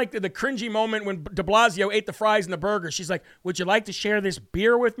almost like the cringy moment when de Blasio ate the fries and the burger. She's like, "Would you like to share this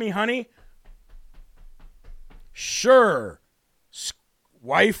beer with me, honey?" Sure.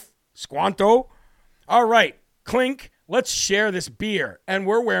 Wife, Squanto. All right, clink, let's share this beer. And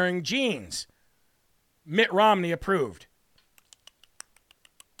we're wearing jeans. Mitt Romney approved.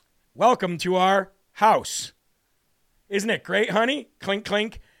 Welcome to our house. Isn't it great, honey? Clink,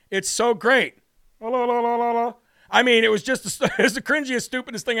 clink. It's so great. La, la, la, la, la. I mean, it was just the cringiest,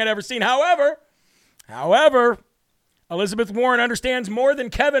 stupidest thing I'd ever seen. However, Elizabeth Warren understands more than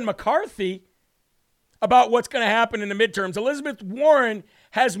Kevin McCarthy about what's going to happen in the midterms. Elizabeth Warren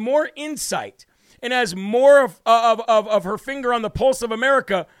has more insight and has more of her finger on the pulse of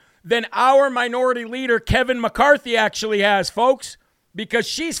America than our minority leader, Kevin McCarthy, actually has, folks, because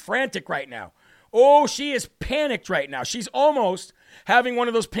she's frantic right now. Oh, she is panicked right now. She's almost having one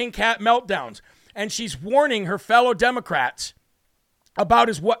of those pink hat meltdowns, and she's warning her fellow Democrats about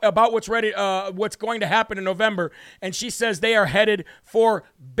what's going to happen in November, and she says they are headed for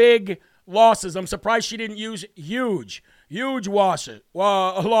big losses. I'm surprised she didn't use huge losses,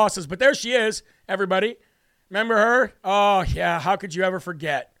 but there she is, everybody. Remember her? Oh, yeah, how could you ever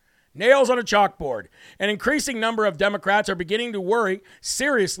forget? Nails on a chalkboard. An increasing number of Democrats are beginning to worry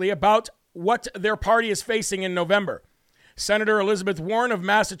seriously about what their party is facing in November. Senator Elizabeth Warren of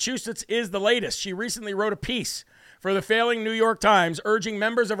Massachusetts is the latest. She recently wrote a piece for the failing New York Times urging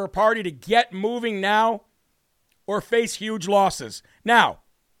members of her party to get moving now or face huge losses. Now,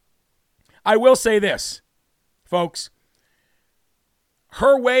 I will say this, folks.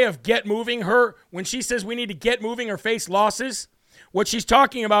 Her way of get moving, when she says we need to get moving or face losses, what she's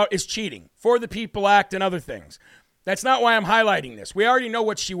talking about is cheating, For the People Act and other things. That's not why I'm highlighting this. We already know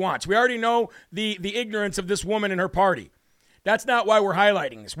what she wants. We already know the ignorance of this woman and her party. That's not why we're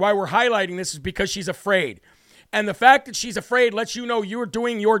highlighting this. Why we're highlighting this is because she's afraid. And the fact that she's afraid lets you know you're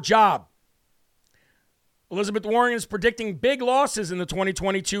doing your job. Elizabeth Warren is predicting big losses in the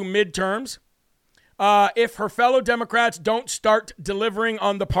 2022 midterms if her fellow Democrats don't start delivering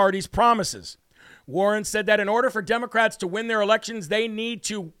on the party's promises. Warren said that in order for Democrats to win their elections, they need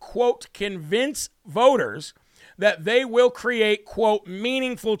to, quote, convince voters that they will create, quote,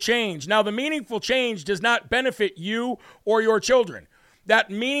 meaningful change. Now, the meaningful change does not benefit you or your children.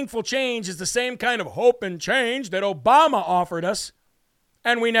 That meaningful change is the same kind of hope and change that Obama offered us,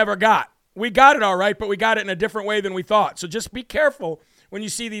 and we never got. We got it all right, but we got it in a different way than we thought. So just be careful when you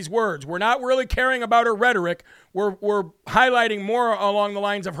see these words. We're not really caring about her rhetoric. We're highlighting more along the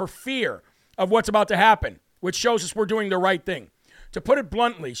lines of her fear of what's about to happen, which shows us we're doing the right thing. To put it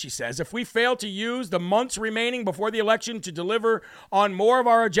bluntly, she says, if we fail to use the months remaining before the election to deliver on more of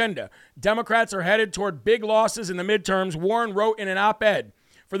our agenda, Democrats are headed toward big losses in the midterms, Warren wrote in an op-ed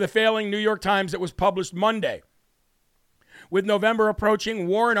for the failing New York Times that was published Monday. With November approaching,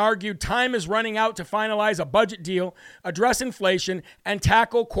 Warren argued time is running out to finalize a budget deal, address inflation, and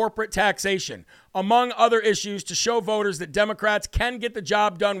tackle corporate taxation, among other issues, to show voters that Democrats can get the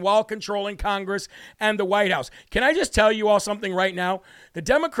job done while controlling Congress and the White House. Can I just tell you all something right now? The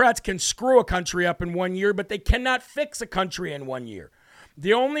Democrats can screw a country up in 1 year, but they cannot fix a country in 1 year.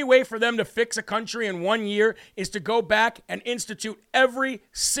 The only way for them to fix a country in 1 year is to go back and institute every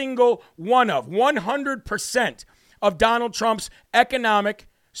single one of 100% of Donald Trump's economic,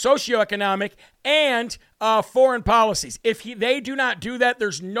 socioeconomic, and foreign policies. If they do not do that,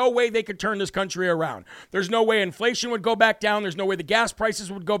 there's no way they could turn this country around. There's no way inflation would go back down. There's no way the gas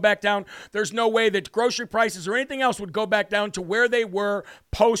prices would go back down. There's no way that grocery prices or anything else would go back down to where they were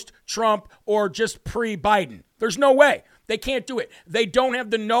post-Trump or just pre-Biden. There's no way. They can't do it. They don't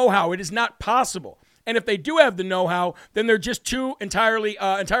have the know-how. It is not possible. And if they do have the know-how, then they're just entirely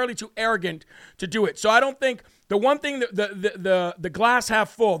too arrogant to do it. So I don't think the one thing that the glass half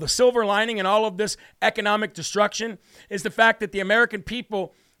full, the silver lining in all of this economic destruction is the fact that the American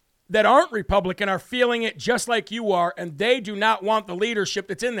people that aren't Republican are feeling it just like you are, and they do not want the leadership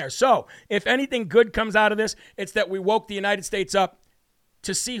that's in there. So if anything good comes out of this, it's that we woke the United States up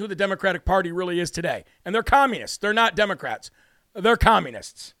to see who the Democratic Party really is today. And they're communists. They're not Democrats. They're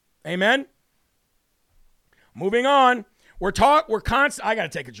communists. Amen? Moving on. I got to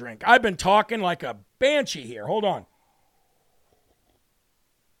take a drink. I've been talking like a banshee here. Hold on.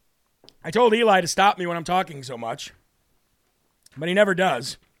 I told Eli to stop me when I'm talking so much, but he never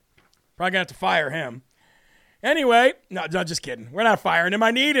does. Probably going to have to fire him. Anyway, no, just kidding. We're not firing him.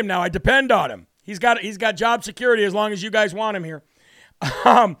 I need him now. I depend on him. He's got job security as long as you guys want him here.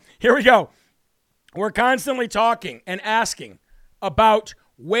 Here we go. We're constantly talking and asking about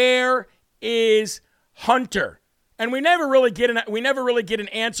where is Hunter. And we never really get an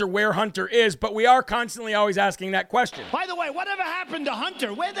answer where Hunter is, but we are constantly always asking that question. By the way, whatever happened to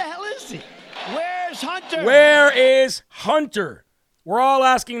Hunter? Where the hell is he? Where's Hunter? Where is Hunter? We're all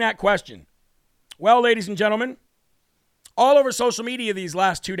asking that question. Well, ladies and gentlemen, all over social media these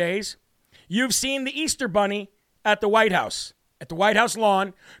last 2 days, you've seen the Easter Bunny at the White House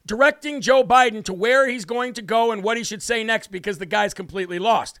lawn, directing Joe Biden to where he's going to go and what he should say next because the guy's completely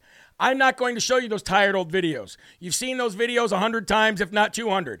lost. I'm not going to show you those tired old videos. You've seen those videos 100 times, if not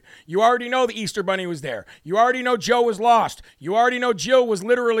 200. You already know the Easter Bunny was there. You already know Joe was lost. You already know Jill was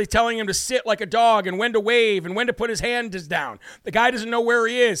literally telling him to sit like a dog and when to wave and when to put his hands down. The guy doesn't know where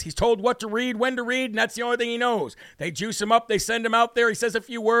he is. He's told what to read, when to read, and that's the only thing he knows. They juice him up. They send him out there. He says a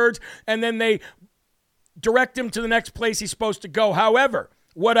few words, and then they direct him to the next place he's supposed to go. However,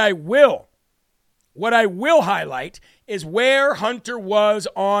 what I will highlight is where Hunter was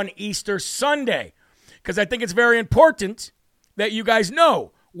on Easter Sunday, because I think it's very important that you guys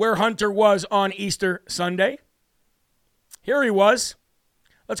know where Hunter was on Easter Sunday. Here he was.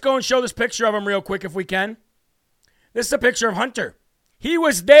 Let's go and show this picture of him real quick if we can. This is a picture of Hunter. He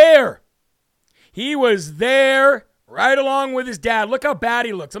was there. He was there right along with his dad. Look how bad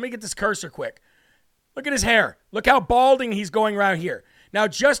he looks. Let me get this cursor quick. Look at his hair. Look how balding he's going right here. Now,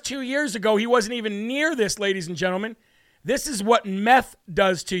 just 2 years ago, he wasn't even near this, ladies and gentlemen. This is what meth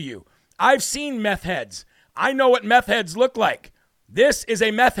does to you. I've seen meth heads. I know what meth heads look like. This is a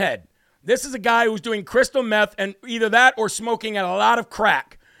meth head. This is a guy who's doing crystal meth and either that or smoking a lot of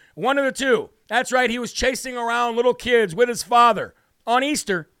crack. One of the two. That's right. He was chasing around little kids with his father on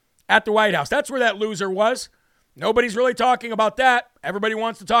Easter at the White House. That's where that loser was. Nobody's really talking about that. Everybody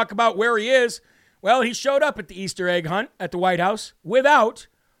wants to talk about where he is. Well, he showed up at the Easter egg hunt at the White House without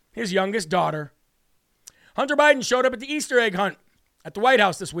his youngest daughter. Hunter Biden showed up at the Easter egg hunt at the White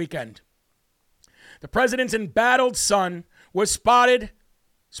House this weekend. The president's embattled son was spotted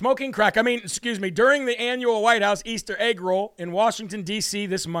smoking crack. During the annual White House Easter egg roll in Washington, D.C.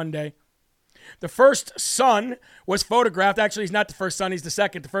 this Monday. The first son was photographed. Actually, he's not the first son. He's the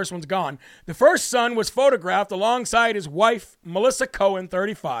second. The first one's gone. The first son was photographed alongside his wife, Melissa Cohen,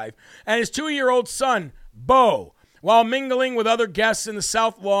 35, and his 2-year-old son, Beau, while mingling with other guests in the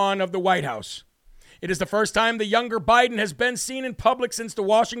south lawn of the White House. It is the first time the younger Biden has been seen in public since the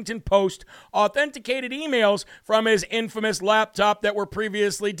Washington Post authenticated emails from his infamous laptop that were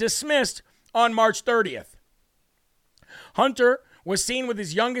previously dismissed on March 30th. Hunter was seen with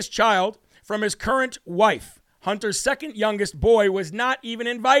his youngest child from his current wife. Hunter's second youngest boy was not even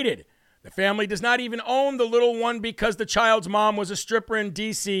invited. The family does not even own the little one because the child's mom was a stripper in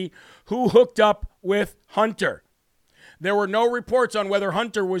D.C. who hooked up with Hunter. There were no reports on whether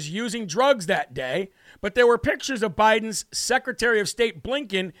Hunter was using drugs that day, but there were pictures of Biden's Secretary of State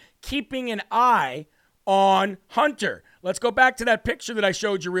Blinken keeping an eye on Hunter. Let's go back to that picture that I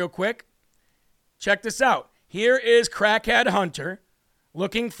showed you real quick. Check this out. Here is crackhead Hunter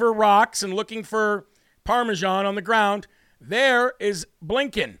looking for rocks and looking for Parmesan on the ground. There is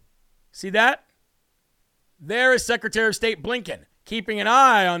Blinken. See that? There is Secretary of State Blinken keeping an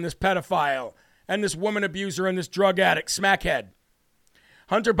eye on this pedophile and this woman abuser and this drug addict smackhead.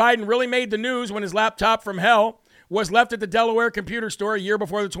 Hunter Biden really made the news when his laptop from hell was left at the Delaware computer store a year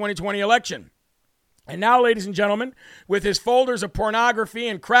before the 2020 election. And now, ladies and gentlemen, with his folders of pornography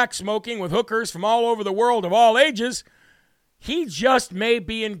and crack smoking with hookers from all over the world of all ages, he just may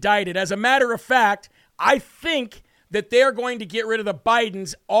be indicted. As a matter of fact, I think that they're going to get rid of the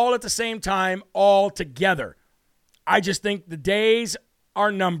Bidens all at the same time, all together. I just think the days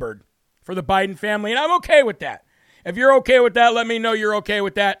are numbered for the Biden family, and I'm okay with that. If you're okay with that, let me know you're okay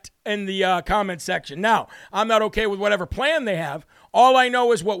with that in the comment section. Now, I'm not okay with whatever plan they have. All I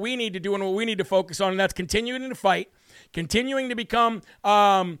know is what we need to do and what we need to focus on, and that's continuing to fight, continuing to become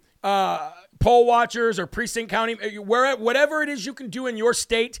poll watchers or precinct county, whatever it is you can do in your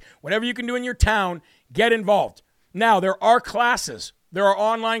state, whatever you can do in your town, get involved. Now, there are classes. There are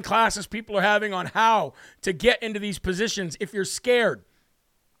online classes people are having on how to get into these positions if you're scared.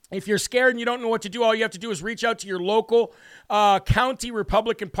 If you're scared and you don't know what to do, all you have to do is reach out to your local county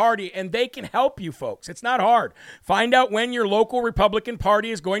Republican Party, and they can help you, folks. It's not hard. Find out when your local Republican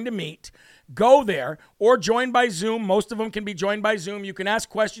Party is going to meet. Go there or join by Zoom. Most of them can be joined by Zoom. You can ask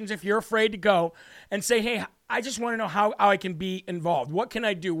questions if you're afraid to go and say, hey, I just want to know how I can be involved. What can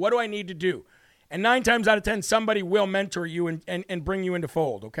I do? What do I need to do? And 9 times out of 10, somebody will mentor you and bring you into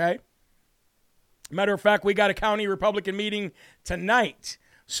fold, okay? Matter of fact, we got a county Republican meeting tonight.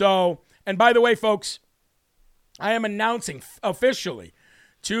 So, and by the way, folks, I am announcing officially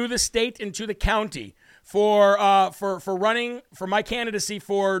to the state and to the county for running for my candidacy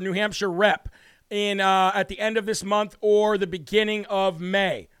for New Hampshire rep in at the end of this month or the beginning of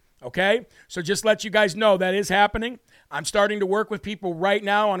May. Okay, so just let you guys know that is happening. I'm starting to work with people right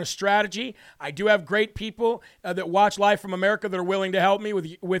now on a strategy. I do have great people that watch Live from America that are willing to help me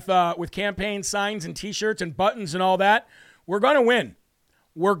with campaign signs and T-shirts and buttons and all that. We're going to win.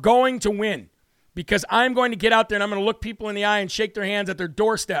 We're going to win because I'm going to get out there and I'm going to look people in the eye and shake their hands at their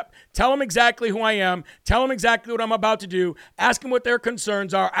doorstep. Tell them exactly who I am. Tell them exactly what I'm about to do. Ask them what their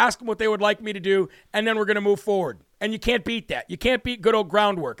concerns are. Ask them what they would like me to do. And then we're going to move forward. And you can't beat that. You can't beat good old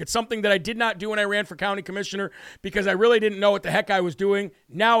groundwork. It's something that I did not do when I ran for county commissioner because I really didn't know what the heck I was doing.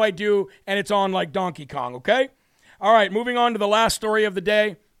 Now I do, and it's on like Donkey Kong, okay? All right, moving on to the last story of the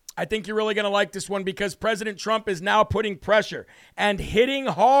day. I think you're really going to like this one because President Trump is now putting pressure and hitting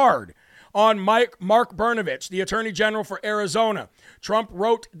hard on Mark Brnovich, the Attorney General for Arizona. Trump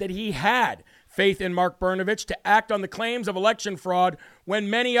wrote that he had faith in Mark Brnovich to act on the claims of election fraud when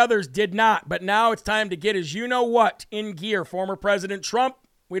many others did not. But now it's time to get his you-know-what in gear. Former President Trump,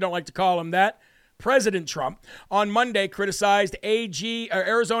 we don't like to call him that, President Trump, on Monday criticized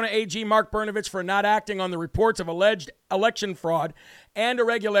Arizona AG Mark Brnovich for not acting on the reports of alleged election fraud and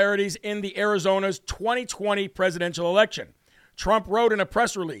irregularities in the Arizona's 2020 presidential election. Trump wrote in a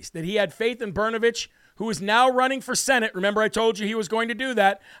press release that he had faith in Brnovich, who is now running for Senate. Remember, I told you he was going to do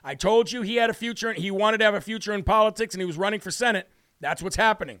that. I told you he had a future. He wanted to have a future in politics, and he was running for Senate. That's what's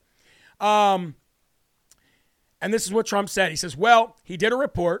happening. And this is what Trump said. He says, well, he did a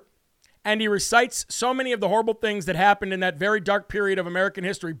report, and he recites so many of the horrible things that happened in that very dark period of American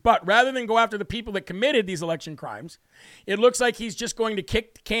history. But rather than go after the people that committed these election crimes, it looks like he's just going to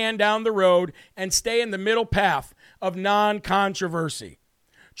kick the can down the road and stay in the middle path of non-controversy.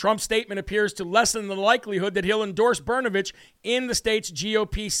 Trump's statement appears to lessen the likelihood that he'll endorse Brnovich in the state's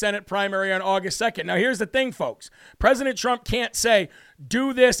GOP Senate primary on August 2nd. Now, here's the thing, folks. President Trump can't say,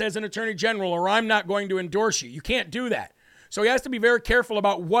 do this as an attorney general or I'm not going to endorse you. You can't do that. So he has to be very careful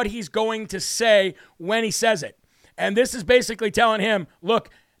about what he's going to say when he says it. And this is basically telling him, look,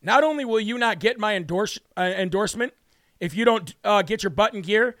 not only will you not get my endorsement if you don't get your butt in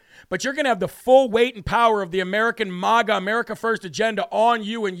gear, but you're going to have the full weight and power of the American MAGA, America First agenda on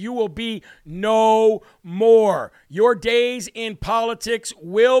you, and you will be no more. Your days in politics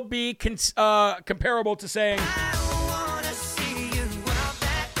will be comparable to saying, I wanna see you out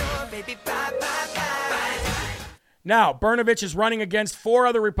that door, baby, bye, bye, bye. Now, Brnovich is running against 4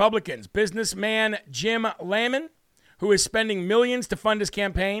 other Republicans. Businessman Jim Lamon, who is spending millions to fund his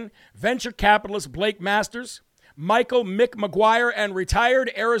campaign, venture capitalist Blake Masters, Michael Mick McGuire, and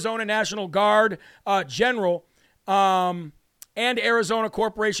retired Arizona National Guard General and Arizona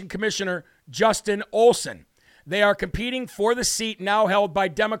Corporation Commissioner Justin Olson. They are competing for the seat now held by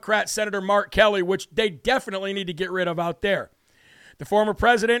Democrat Senator Mark Kelly, which they definitely need to get rid of out there. The former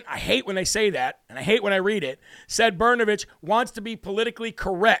president, I hate when they say that, and I hate when I read it, said Brnovich wants to be politically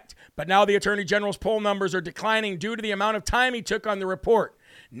correct, but now the Attorney General's poll numbers are declining due to the amount of time he took on the report.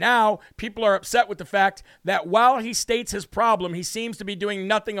 Now, people are upset with the fact that while he states his problem, he seems to be doing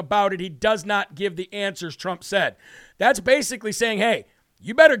nothing about it. He does not give the answers, Trump said. That's basically saying, hey,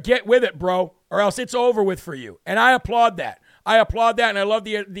 you better get with it, bro, or else it's over with for you. And I applaud that. And I love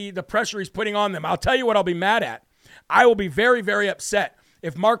the pressure he's putting on them. I'll tell you what I'll be mad at. I will be very, very upset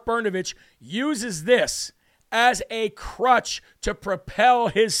if Mark Brnovich uses this as a crutch to propel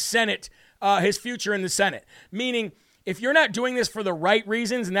his Senate, his future in the Senate. Meaning, if you're not doing this for the right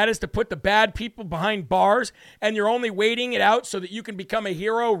reasons, and that is to put the bad people behind bars, and you're only waiting it out so that you can become a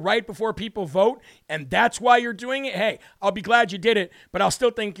hero right before people vote, and that's why you're doing it, hey, I'll be glad you did it, but I'll still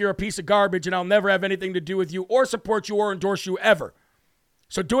think you're a piece of garbage, and I'll never have anything to do with you or support you or endorse you ever.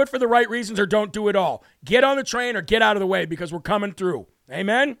 So do it for the right reasons or don't do it all. Get on the train or get out of the way because we're coming through.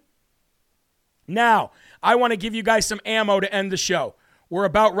 Amen? Now, I want to give you guys some ammo to end the show. We're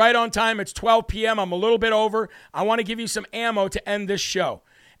about right on time. It's 12 p.m. I'm a little bit over. I want to give you some ammo to end this show.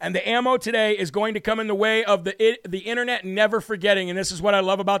 And the ammo today is going to come in the way of the internet never forgetting. And this is what I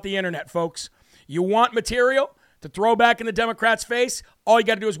love about the internet, folks. You want material to throw back in the Democrats' face? All you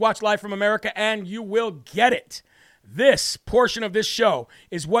got to do is watch Live from America and you will get it. This portion of this show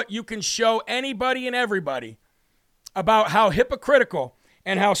is what you can show anybody and everybody about how hypocritical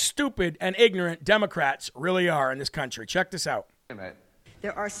and how stupid and ignorant Democrats really are in this country. Check this out.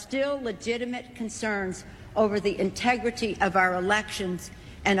 There are still legitimate concerns over the integrity of our elections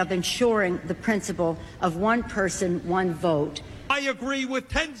and of ensuring the principle of one person, one vote. I agree with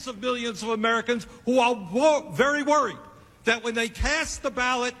tens of millions of Americans who are very worried that when they cast the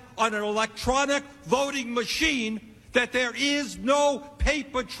ballot on an electronic voting machine, that there is no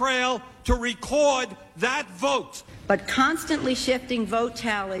paper trail to record that vote. But constantly shifting vote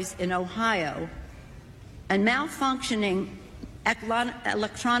tallies in Ohio and malfunctioning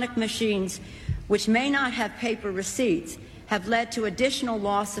electronic machines, which may not have paper receipts, have led to additional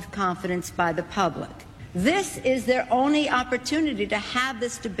loss of confidence by the public. This is their only opportunity to have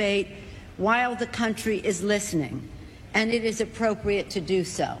this debate while the country is listening, and it is appropriate to do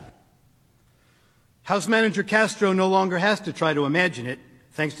so. House Manager Castro no longer has to try to imagine it,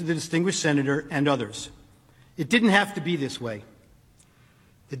 thanks to the distinguished senator and others. It didn't have to be this way.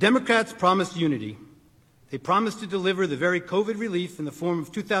 The Democrats promised unity. They promised to deliver the very COVID relief in the form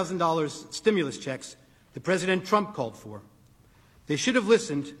of $2,000 stimulus checks that President Trump called for. They should have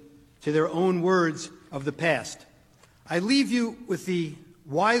listened to their own words of the past. I leave you with the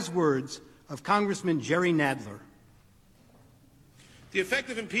wise words of Congressman Jerry Nadler. The effect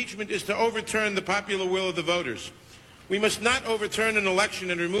of impeachment is to overturn the popular will of the voters. We must not overturn an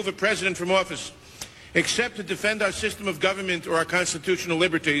election and remove a president from office, except to defend our system of government or our constitutional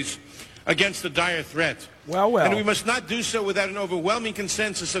liberties against a dire threat. Well. And we must not do so without an overwhelming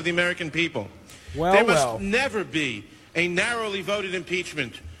consensus of the American people. There must never be a narrowly voted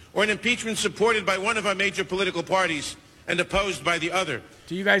impeachment or an impeachment supported by one of our major political parties and opposed by the other.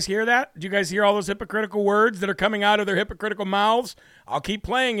 Do you guys hear that? Do you guys hear all those hypocritical words that are coming out of their hypocritical mouths? I'll keep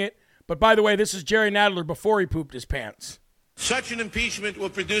playing it. But by the way, this is Jerry Nadler before he pooped his pants. Such an impeachment will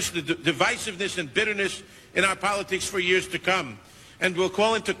produce the divisiveness and bitterness in our politics for years to come, and will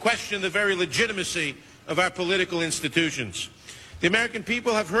call into question the very legitimacy of our political institutions. The American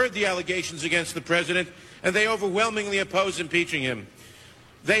people have heard the allegations against the president, and they overwhelmingly oppose impeaching him.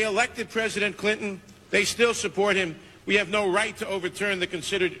 They elected President Clinton. They still support him. We have no right to overturn the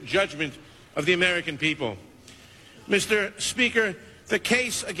considered judgment of the American people. Mr. Speaker, the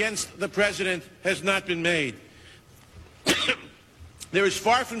case against the president has not been made. There is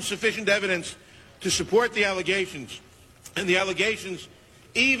far from sufficient evidence to support the allegations, and the allegations,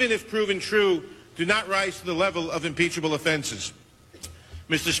 even if proven true, do not rise to the level of impeachable offenses.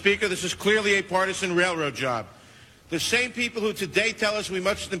 Mr. Speaker, this is clearly a partisan railroad job. The same people who today tell us we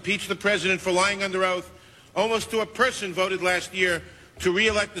must impeach the president for lying under oath almost to a person voted last year to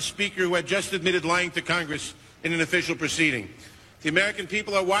re-elect the speaker who had just admitted lying to Congress in an official proceeding. The American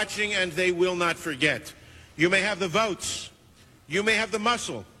people are watching, and they will not forget. You may have the votes, you may have the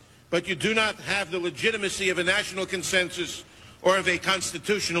muscle, but you do not have the legitimacy of a national consensus or of a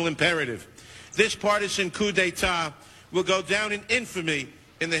constitutional imperative. This partisan coup d'etat will go down in infamy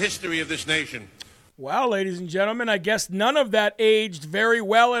in the history of this nation. Well, ladies and gentlemen, I guess none of that aged very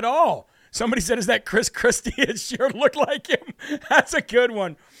well at all. Somebody said, is that Chris Christie? It sure looked like him. That's a good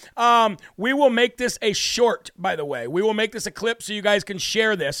one. We will make this a short, by the way. We will make this a clip so you guys can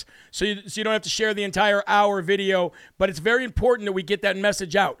share this, so you don't have to share the entire hour video. But it's very important that we get that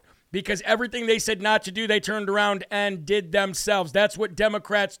message out, because everything they said not to do, they turned around and did themselves. That's what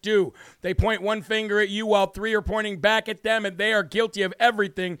Democrats do. They point one finger at you while three are pointing back at them, and they are guilty of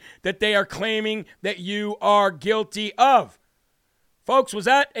everything that they are claiming that you are guilty of. Folks, was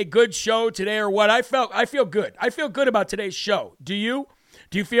that a good show today or what? I feel good. I feel good about today's show. Do you?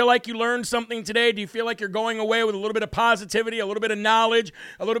 Do you feel like you learned something today? Do you feel like you're going away with a little bit of positivity, a little bit of knowledge,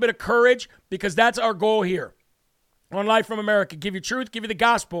 a little bit of courage? Because that's our goal here on Live from America. Give you truth, give you the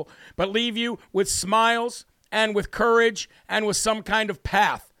gospel, but leave you with smiles and with courage and with some kind of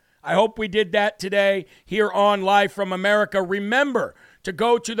path. I hope we did that today here on Live from America. Remember to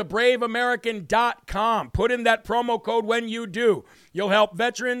go to thebraveamerican.com. Put in that promo code when you do. You'll help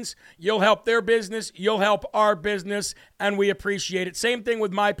veterans, you'll help their business, you'll help our business, and we appreciate it. Same thing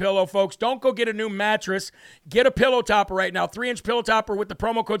with MyPillow, folks. Don't go get a new mattress. Get a pillow topper right now. 3-inch pillow topper with the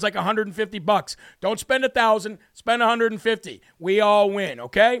promo code's like $150. Don't spend $1,000, spend $150. We all win,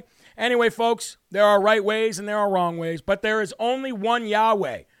 okay? Anyway, folks, there are right ways and there are wrong ways, but there is only one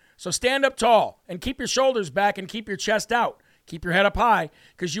Yahweh. So stand up tall and keep your shoulders back and keep your chest out. Keep your head up high,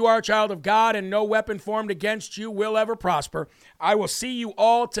 because you are a child of God and no weapon formed against you will ever prosper. I will see you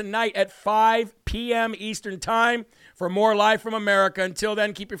all tonight at 5 p.m. Eastern Time for more Live from America. Until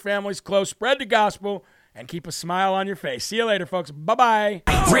then, keep your families close, spread the gospel, and keep a smile on your face. See you later, folks. Bye-bye.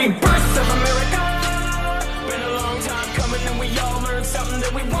 Rebirth of America. Been a long time coming, and we all learned something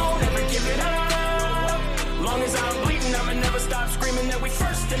that we won't ever give it up. Long as I'm bleeding, I'ma never stop screaming that we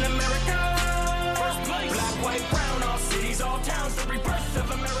first in America. First place. Black, white, brown, all cities, all towns, the rebirth.